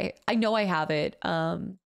make sure I know I have it.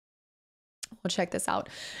 We'll check this out.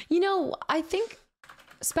 You know, I think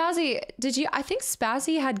Spazzy, I think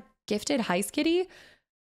Spazzy had gifted Heist Kitty.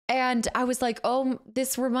 And I was like, oh,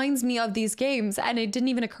 this reminds me of these games. And it didn't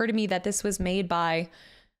even occur to me that this was made by,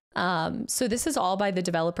 so this is all by the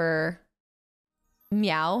developer,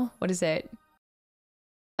 Meow. What is it?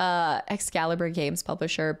 Excalibur Games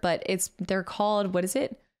publisher, but they're called, what is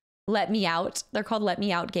it? Let Me Out. They're called Let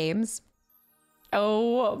Me Out Games.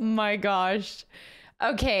 Oh my gosh.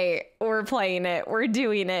 Okay, we're playing it. We're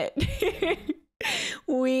doing it.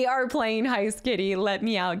 We are playing Heist Kitty, Let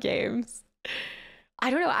Me Out Games. I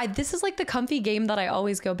don't know. This is like the comfy game that I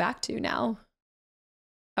always go back to now.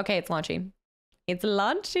 Okay, it's launching. It's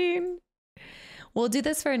launching. We'll do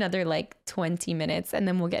this for another like 20 minutes and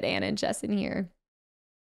then we'll get Anna and Jess in here.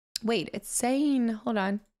 Wait, it's saying, hold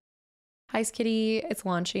on. Heist Kitty, it's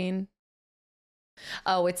launching.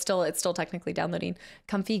 Oh, it's still technically downloading.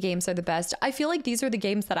 Comfy games are the best. I feel like these are the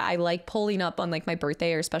games that I like pulling up on like my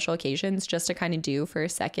birthday or special occasions just to kind of do for a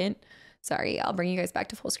second. Sorry, I'll bring you guys back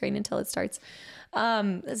to full screen until it starts.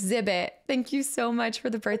 Zibbit, thank you so much for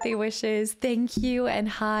the birthday wishes. Thank you and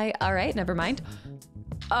hi. All right, never mind.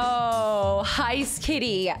 Oh, hi,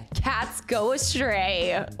 kitty. Cats go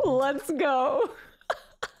astray. Let's go.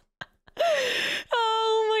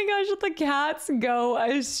 Oh my gosh, the cats go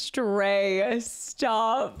astray.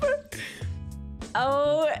 Stop.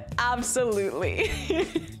 Oh, absolutely.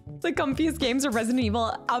 The comfiest games are Resident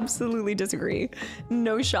Evil. Absolutely disagree.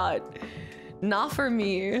 No shot. Not for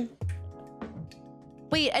me.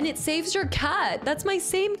 Wait, and it saves your cat. That's my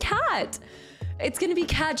same cat. It's gonna be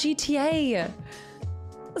Cat GTA.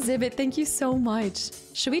 Zibbit, thank you so much.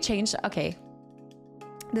 Should we change? Okay.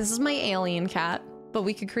 This is my alien cat, but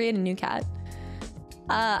we could create a new cat.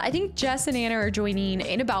 I think Jess and Anna are joining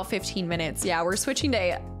in about 15 minutes. Yeah, we're switching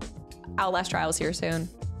to Outlast Trials here soon.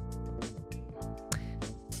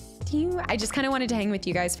 I just kind of wanted to hang with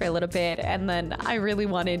you guys for a little bit, and then I really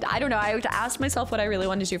wanted, I don't know, I asked myself what I really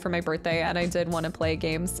wanted to do for my birthday, and I did want to play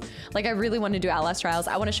games. Like, I really want to do Outlast Trials.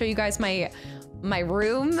 I want to show you guys my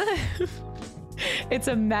room. It's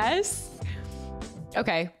a mess.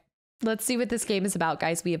 Okay, let's see what this game is about,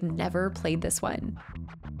 guys. We have never played this one.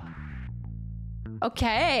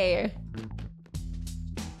 Okay.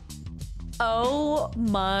 Oh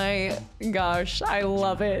my gosh, I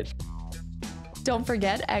love it. Don't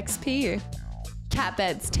forget XP. Cat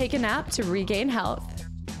beds, take a nap to regain health.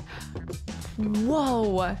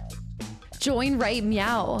 Whoa. Join right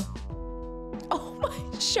meow. Oh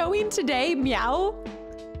my, showing today meow.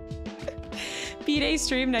 B-Day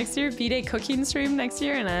stream next year, B-Day cooking stream next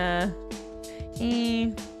year, and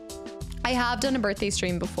I have done a birthday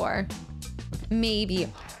stream before. Maybe.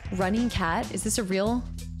 Running cat, is this a real,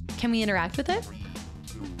 can we interact with it?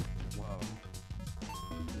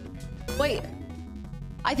 Wait.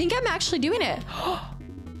 I think I'm actually doing it.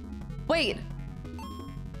 Wait.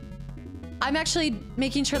 I'm actually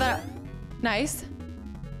making sure that... Nice.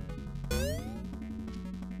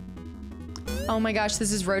 Oh my gosh,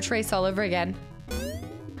 this is Roach Race all over again.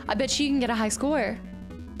 I bet you can get a high score.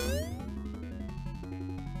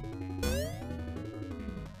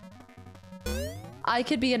 I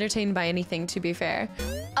could be entertained by anything, to be fair.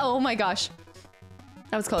 Oh my gosh.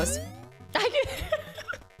 That was close.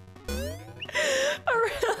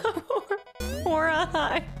 Hora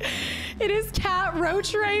high. It is Cat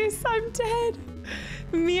Roach Race. I'm dead.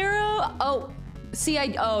 Miro. Oh, see,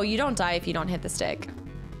 oh, you don't die if you don't hit the stick.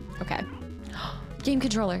 Okay. Game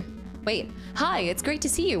controller. Wait. Hi, it's great to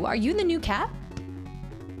see you. Are you the new cat?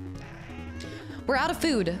 We're out of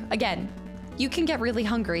food again. You can get really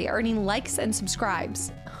hungry earning likes and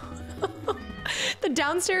subscribes. The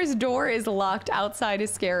downstairs door is locked. Outside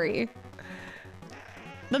is scary.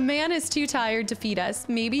 The man is too tired to feed us.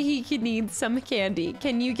 Maybe he could need some candy.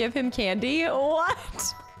 Can you give him candy?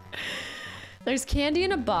 What? There's candy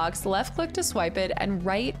in a box. Left click to swipe it and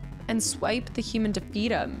right and swipe the human to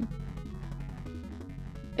feed him.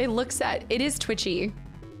 It is twitchy.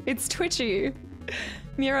 It's twitchy.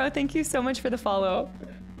 Miro, thank you so much for the follow.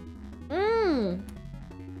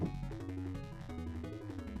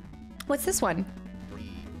 What's this one?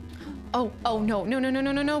 Oh,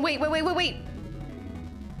 no. Wait.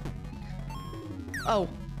 Oh.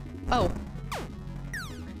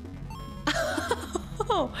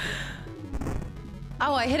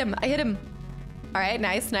 Oh, I hit him. All right,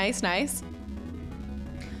 nice.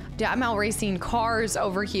 Dude, I'm out racing cars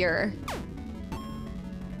over here.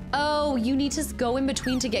 Oh, you need to go in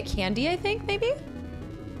between to get candy, I think, maybe?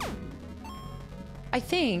 I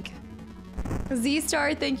think.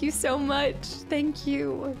 Z-Star, thank you so much. Thank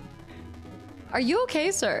you. Are you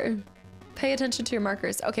okay, sir? Pay attention to your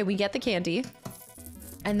markers. Okay, we get the candy.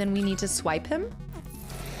 And then we need to swipe him.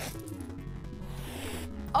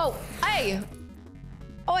 Oh, hey!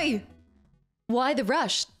 Oi! Why the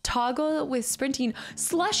rush? Toggle with sprinting.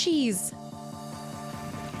 Slushies!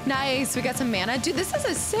 Nice, we got some mana. Dude, this is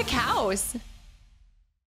a sick house.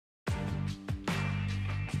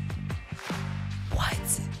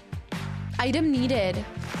 What? Item needed.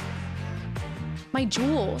 My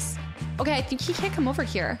jewels. Okay, I think he can't come over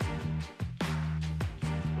here.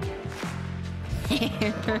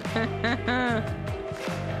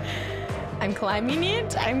 I'm climbing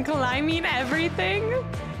it. I'm climbing everything.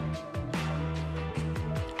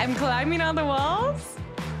 I'm climbing all the walls.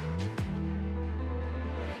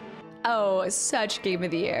 Oh, such game of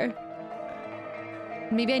the year.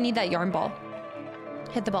 Maybe I need that yarn ball.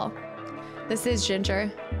 Hit the ball. This is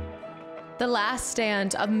Ginger. The Last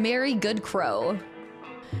Stand of Mary Goodcrow.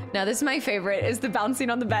 Now this is my favorite, is the bouncing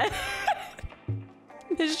on the bed.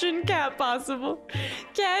 Mission Cat Possible.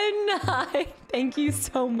 Ken, hi. Thank you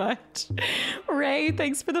so much. Ray,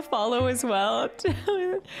 thanks for the follow as well.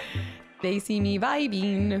 They see me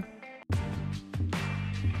vibing.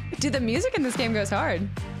 Dude, the music in this game goes hard.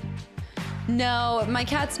 No, my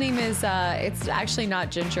cat's name is, it's actually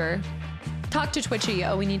not Ginger. Talk to Twitchy.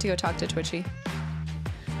 Oh, we need to go talk to Twitchy.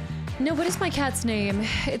 No, what is my cat's name?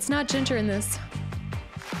 It's not Ginger in this.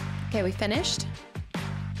 Okay, we finished.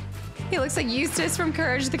 He looks like Eustace from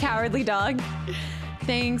Courage the Cowardly Dog.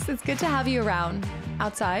 Thanks, it's good to have you around.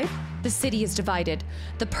 Outside, the city is divided.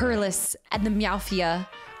 The Perlis and the Meowfia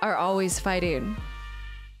are always fighting.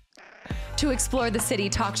 To explore the city,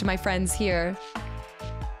 talk to my friends here.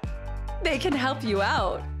 They can help you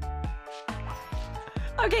out.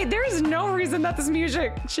 Okay, there's no reason that this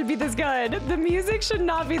music should be this good. The music should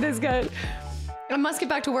not be this good. I must get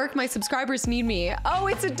back to work. My subscribers need me. Oh,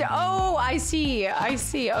 oh, I see. I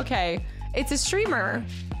see. Okay. It's a streamer.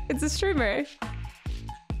 It's a streamer.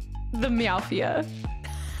 The Meowfia.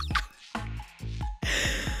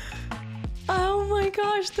 Oh my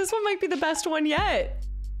gosh, this one might be the best one yet.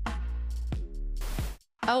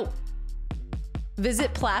 Oh.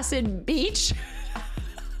 Visit Placid Beach?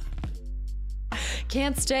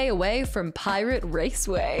 Can't stay away from Pirate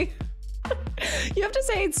Raceway. You have to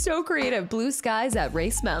say it's so creative. Blue skies at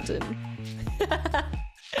Race Mountain.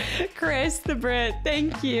 Chris the Brit,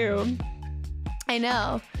 thank you. I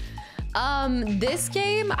know. This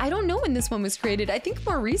game, I don't know when this one was created. I think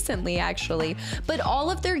more recently, actually. But all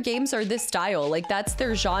of their games are this style. Like, that's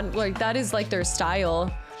their genre. Like, that is, like, their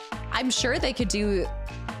style. I'm sure they could do,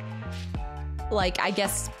 like, I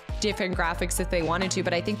guess, different graphics if they wanted to.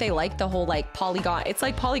 But I think they like the whole, like, polygon. It's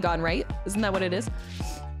like Polygon, right? Isn't that what it is?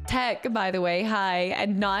 Tech, by the way, hi.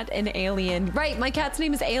 And not an alien. Right, my cat's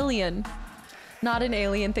name is Alien. Not an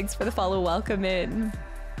alien. Thanks for the follow. Welcome in.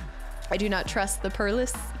 I do not trust the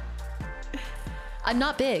Perlis. I'm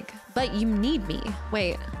not big, but you need me.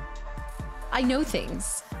 Wait, I know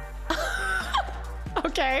things.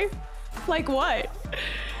 Okay, like what?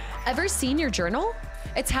 Ever seen your journal?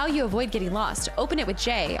 It's how you avoid getting lost. Open it with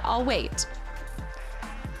J. I'll wait.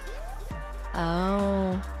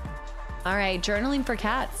 Oh, all right, journaling for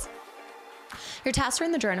cats. Your tasks are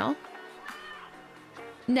in the journal.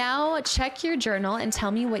 Now check your journal and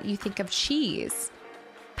tell me what you think of cheese.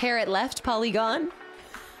 Parrot left, Polygon.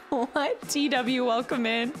 What? TW, welcome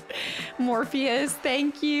in. Morpheus,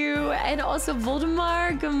 thank you. And also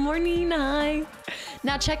Voldemar, good morning, hi.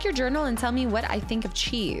 Now check your journal and tell me what I think of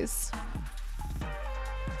cheese.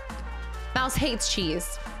 Mouse hates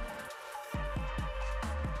cheese.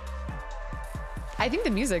 I think the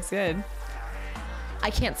music's good. I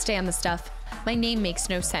can't stand the stuff. My name makes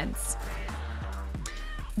no sense.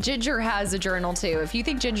 Ginger has a journal too. If you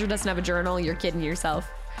think Ginger doesn't have a journal, you're kidding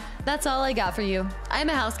yourself. That's all I got for you. I'm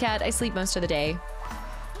a house cat. I sleep most of the day.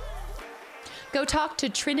 Go talk to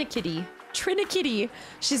Trinikitty. Trinikitty.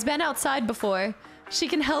 She's been outside before. She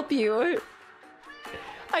can help you.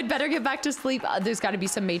 I'd better get back to sleep. There's got to be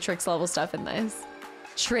some Matrix level stuff in this.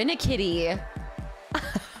 Trinikitty.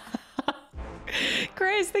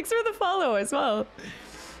 Chris, thanks for the follow as well.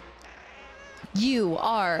 You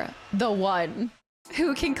are the one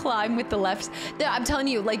who can climb with the left. I'm telling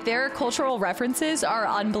you, like, their cultural references are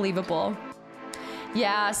unbelievable.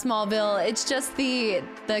 Yeah, Smallville. It's just the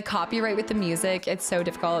copyright with the music. It's so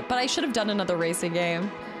difficult, but I should have done another racing game.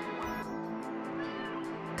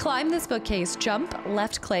 Climb this bookcase, jump,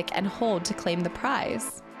 left click, and hold to claim the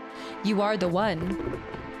prize. You are the one.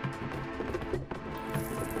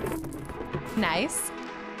 Nice.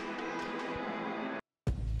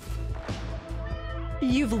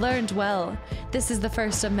 You've learned well. This is the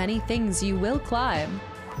first of many things you will climb.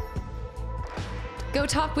 Go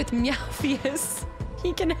talk with Meowpheus.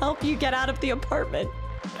 He can help you get out of the apartment.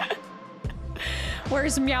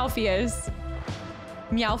 Where's Meowpheus?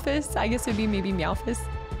 Meowphus? I guess it'd be maybe Meowphus.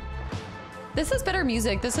 This is better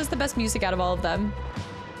music. This is the best music out of all of them.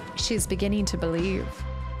 She's beginning to believe.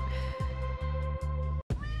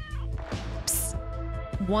 Psst.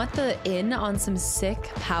 Want the in on some sick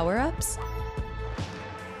power-ups?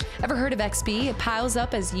 Ever heard of XP? It piles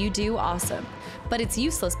up as you do, awesome. But it's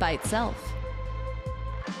useless by itself.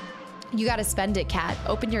 You gotta spend it, cat.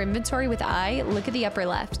 Open your inventory with I, look at the upper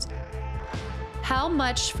left. How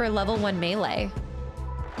much for level 1 melee?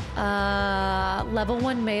 Level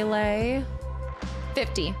 1 melee,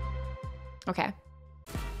 50. Okay.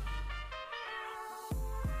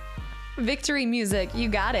 Victory music, you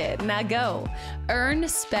got it. Now go. Earn,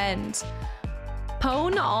 spend.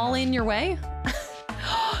 Pwn all in your way.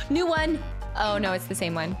 New one. Oh no, it's the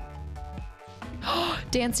same one.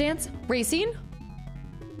 Dance Dance, racing,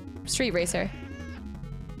 street racer.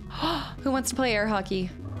 Who wants to play air hockey?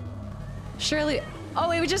 Surely.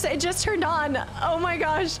 Oh, it just turned on. Oh my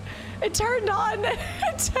gosh. It turned on.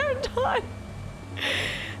 It turned on.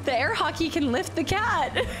 The air hockey can lift the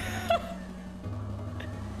cat.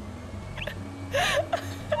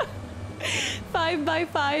 5 by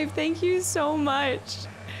 5. Thank you so much.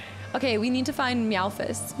 Okay, we need to find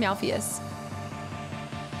Meowfus. Meowfius.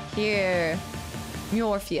 Here.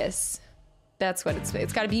 Morpheus. That's what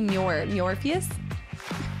it's got to be Morpheus.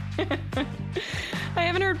 I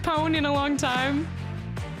haven't heard Pone in a long time.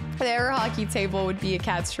 The air hockey table would be a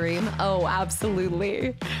cat's dream. Oh,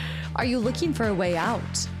 absolutely. Are you looking for a way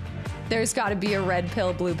out? There's got to be a red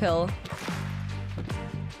pill, blue pill.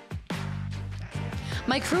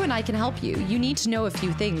 My crew and I can help you. You need to know a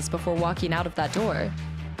few things before walking out of that door.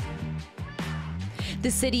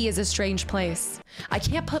 The city is a strange place. I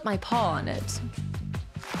can't put my paw on it.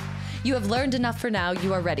 You have learned enough for now.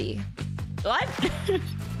 You are ready. What?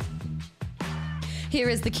 Here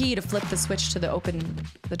is the key to flip the switch to open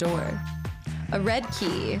the door. A red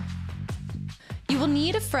key. You will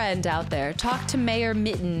need a friend out there. Talk to Mayor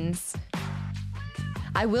Mittens.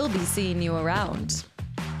 I will be seeing you around.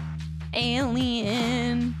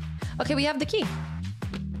 Alien. Okay, we have the key.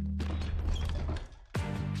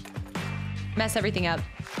 Mess everything up.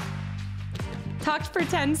 Talked for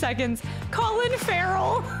 10 seconds. Colin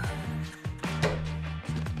Farrell.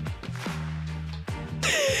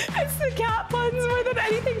 It's the cat puns more than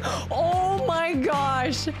anything. Oh my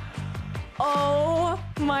gosh. Oh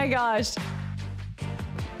my gosh.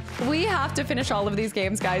 We have to finish all of these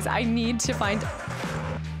games, guys. I need to find...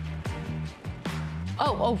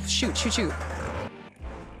 Oh, shoot.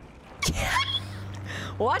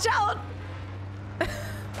 Watch out.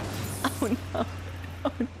 Oh no.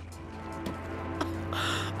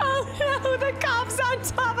 Oh no, the cop's on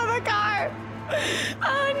top of the car.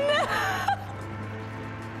 Oh no.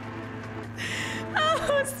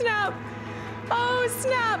 Oh snap. Oh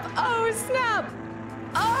snap. Oh snap.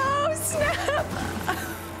 Oh snap.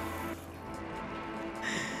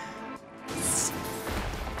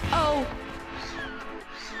 Oh.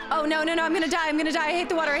 Oh no, I'm gonna die. I hate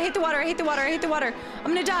the water. I'm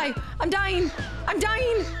gonna die. I'm dying.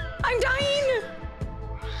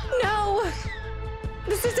 No.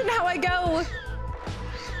 This isn't how I go.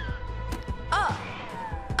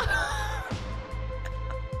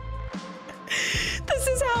 This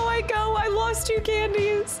is how I go. I lost 2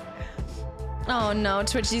 candies. Oh no,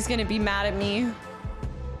 Twitchy's gonna be mad at me.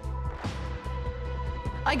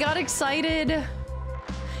 I got excited.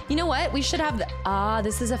 You know what? We should have the...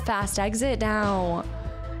 this is a fast exit now.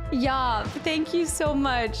 Yeah, thank you so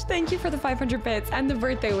much. Thank you for the 500 bits and the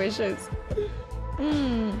birthday wishes.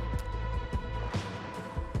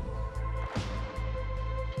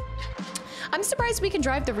 I'm surprised we can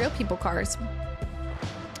drive the real people cars.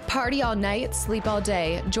 Party all night, sleep all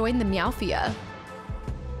day. Join the Meowfia.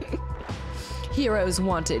 Heroes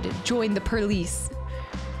wanted. Join the Perlice.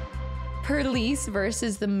 Perlice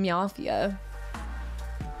versus the Meowfia.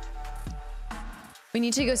 We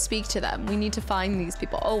need to go speak to them. We need to find these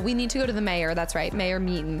people. Oh, we need to go to the mayor. That's right, Mayor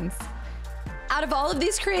Meetings. Out of all of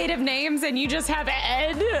these creative names and you just have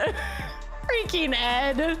Ed. Freaking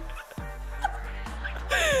Ed.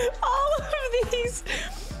 All of these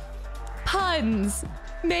puns.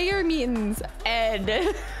 Mayor Meetings,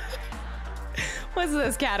 Ed. What's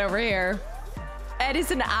this cat over here? Ed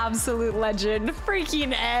is an absolute legend.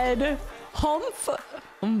 Freaking Ed. Humph.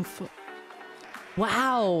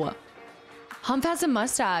 Wow. Humph has a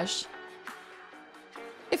mustache.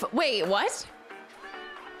 Wait, what?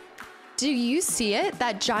 Do you see it?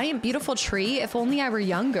 That giant, beautiful tree? If only I were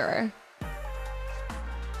younger.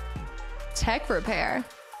 Tech repair.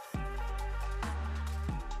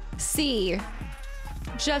 C.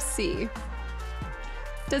 Just C.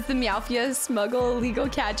 Does the Meowfia smuggle illegal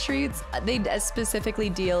cat treats? They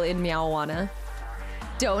specifically deal in Meowana.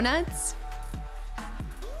 Donuts?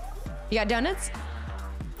 You got donuts?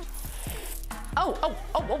 Oh.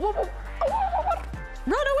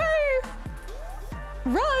 Run away!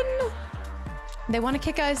 Run! They want to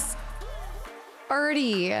kick us.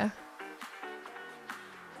 Birdie. I'm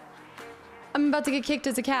about to get kicked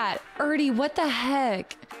as a cat. Birdie, what the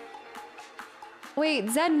heck? Wait,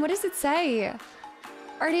 Zen, what does it say?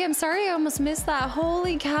 Birdie, I'm sorry I almost missed that.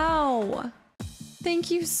 Holy cow. Thank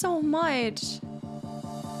you so much.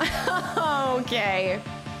 Okay.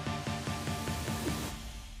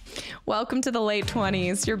 Welcome to the late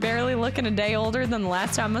 20s. You're barely looking a day older than the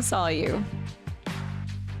last time I saw you.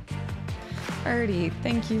 Birdie,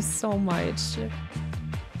 thank you so much.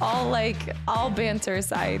 All banter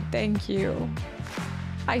aside, thank you.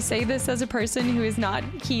 I say this as a person who is not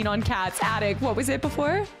keen on cats. Attic, what was it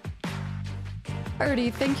before?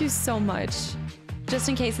 Ertie, thank you so much. Just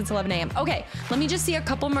in case it's 11 a.m. Okay, let me just see a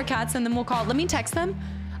couple more cats and then we'll call. Let me text them.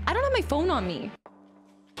 I don't have my phone on me.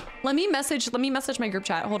 Let me message my group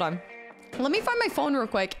chat. Hold on. Let me find my phone real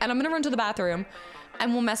quick and I'm gonna run to the bathroom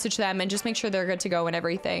and we'll message them and just make sure they're good to go and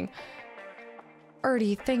everything.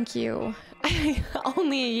 Ertie, thank you.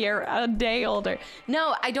 Only a day older.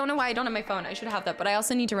 No, I don't know why I don't have my phone. I should have that, but I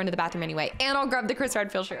also need to run to the bathroom anyway. And I'll grab the Chris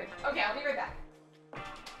Redfield shirt. Okay, I'll be right back.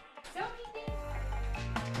 So easy.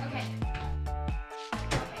 Okay.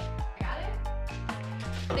 Okay, I got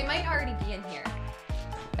it. They might already be in here.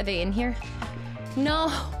 Are they in here?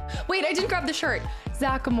 No. Wait, I didn't grab the shirt.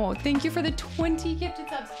 Zacamo, thank you for the 20 gifted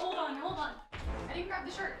subs. Hold on. I didn't grab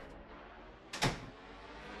the shirt.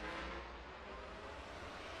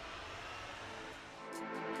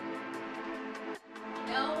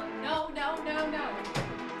 No.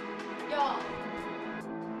 Y'all.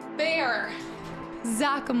 Bear.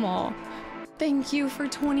 Zacamo. Thank you for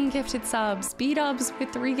 20 gifted subs. B-dubs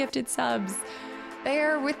with 3 gifted subs.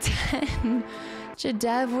 Bear with 10.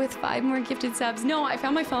 Jadev with 5 more gifted subs. No, I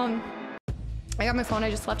found my phone. I got my phone.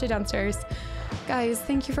 I just left it downstairs. Guys,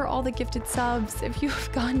 thank you for all the gifted subs. If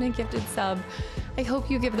you've gotten a gifted sub, I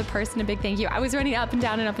hope you give the person a big thank you. I was running up and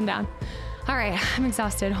down and up and down. All right, I'm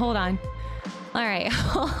exhausted. Hold on. All right,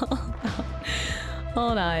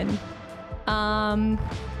 hold on.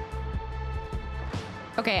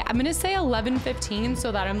 Okay, I'm gonna say 11:15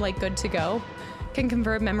 so that I'm like good to go. Can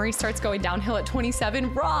convert. Memory starts going downhill at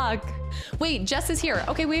 27. Rock. Wait, Jess is here.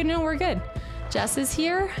 Okay, wait, no, we're good. Jess is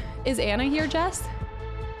here. Is Anna here, Jess?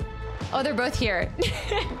 Oh, they're both here.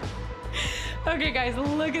 Okay, guys,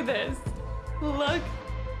 look at this. Look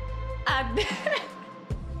at this.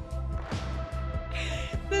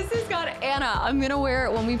 This has got Anna. I'm gonna wear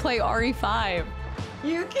it when we play RE5.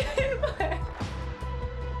 You can.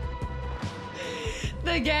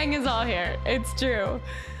 The gang is all here. It's true.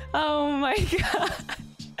 Oh my god.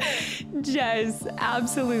 Jess,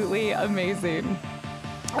 absolutely amazing.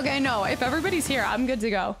 Okay, no, if everybody's here, I'm good to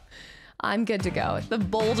go. I'm good to go. The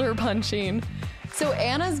boulder punching. So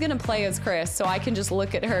Anna's gonna play as Chris, so I can just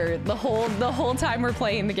look at her the whole time we're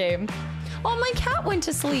playing the game. Oh, my cat went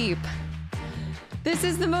to sleep. This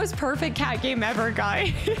is the most perfect cat game ever,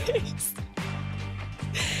 guys.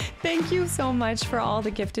 Thank you so much for all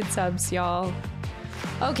the gifted subs, y'all.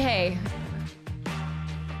 Okay.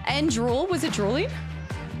 And drool, was it drooling?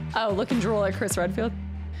 Oh, look and drool at Chris Redfield.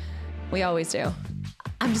 We always do.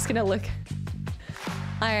 I'm just gonna look.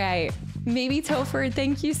 All right, maybe Topher,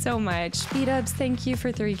 thank you so much. B-dubs, thank you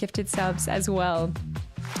for 3 gifted subs as well.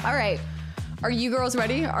 All right, are you girls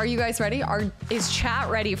ready? Are you guys ready? Is chat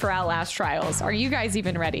ready for Outlast Trials? Are you guys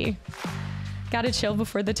even ready? Gotta chill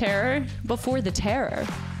before the terror? Before the terror.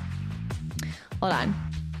 Hold on.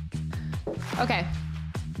 Okay,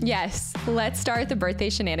 yes, let's start the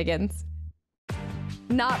birthday shenanigans.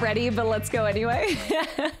 Not ready, but let's go anyway.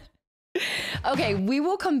 Okay, we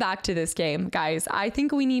will come back to this game, guys. I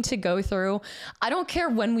think we need to go through. I don't care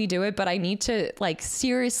when we do it, but I need to like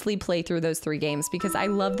seriously play through those 3 games because I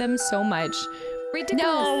love them so much. Ridiculous.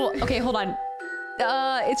 No. Okay, hold on.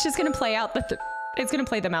 It's just gonna play out it's gonna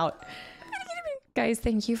play them out. Guys,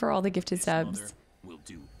 thank you for all the gifted subs. Will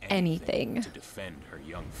do anything to defend her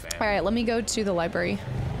young family. All right, let me go to the library.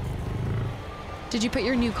 Did you put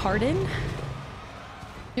your new card in?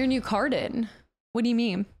 Your new card in? What do you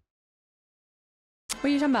mean? What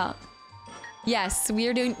are you talking about? Yes, we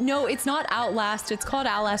are doing... No, it's not Outlast. It's called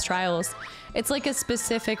Outlast Trials. It's like a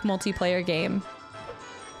specific multiplayer game.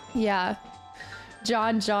 Yeah.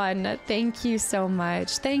 John, thank you so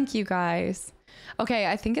much. Thank you, guys. Okay,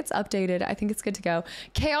 I think it's updated. I think it's good to go.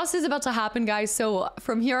 Chaos is about to happen, guys. So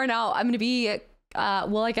from here on out, I'm going to be...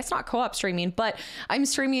 well, I guess not co-op streaming, but I'm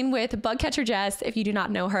streaming with Bugcatcher Jess, if you do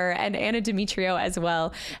not know her, and Anna Demetrio as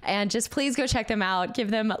well. And just please go check them out.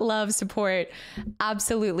 Give them love, support.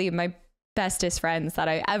 Absolutely my bestest friends that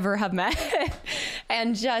I ever have met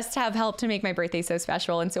and just have helped to make my birthday so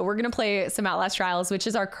special. And so we're going to play some Outlast Trials, which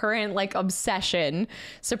is our current like obsession.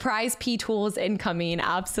 Surprise P-Tools incoming.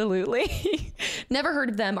 Absolutely. Never heard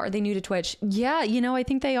of them. Are they new to Twitch? Yeah, you know, I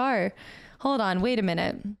think they are. Hold on. Wait a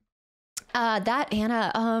minute. That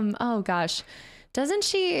Anna, oh gosh, doesn't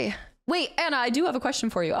she? Wait, Anna, I do have a question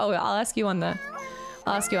for you. Oh, I'll ask you on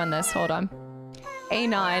this. Hold on.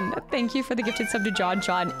 Anon, thank you for the gifted sub to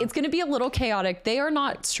John. It's going to be a little chaotic. They are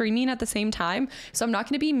not streaming at the same time, so I'm not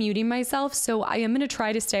going to be muting myself. So I am going to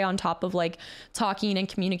try to stay on top of like talking and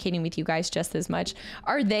communicating with you guys just as much.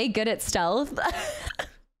 Are they good at stealth?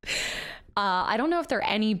 I don't know if they're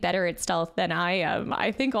any better at stealth than I am.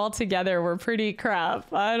 I think altogether we're pretty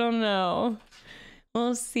crap. I don't know.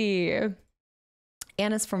 We'll see.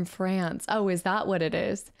 Anna's from France. Oh, is that what it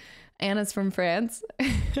is? Anna's from France.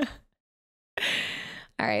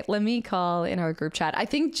 All right, let me call in our group chat. I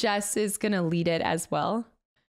think Jess is going to lead it as well.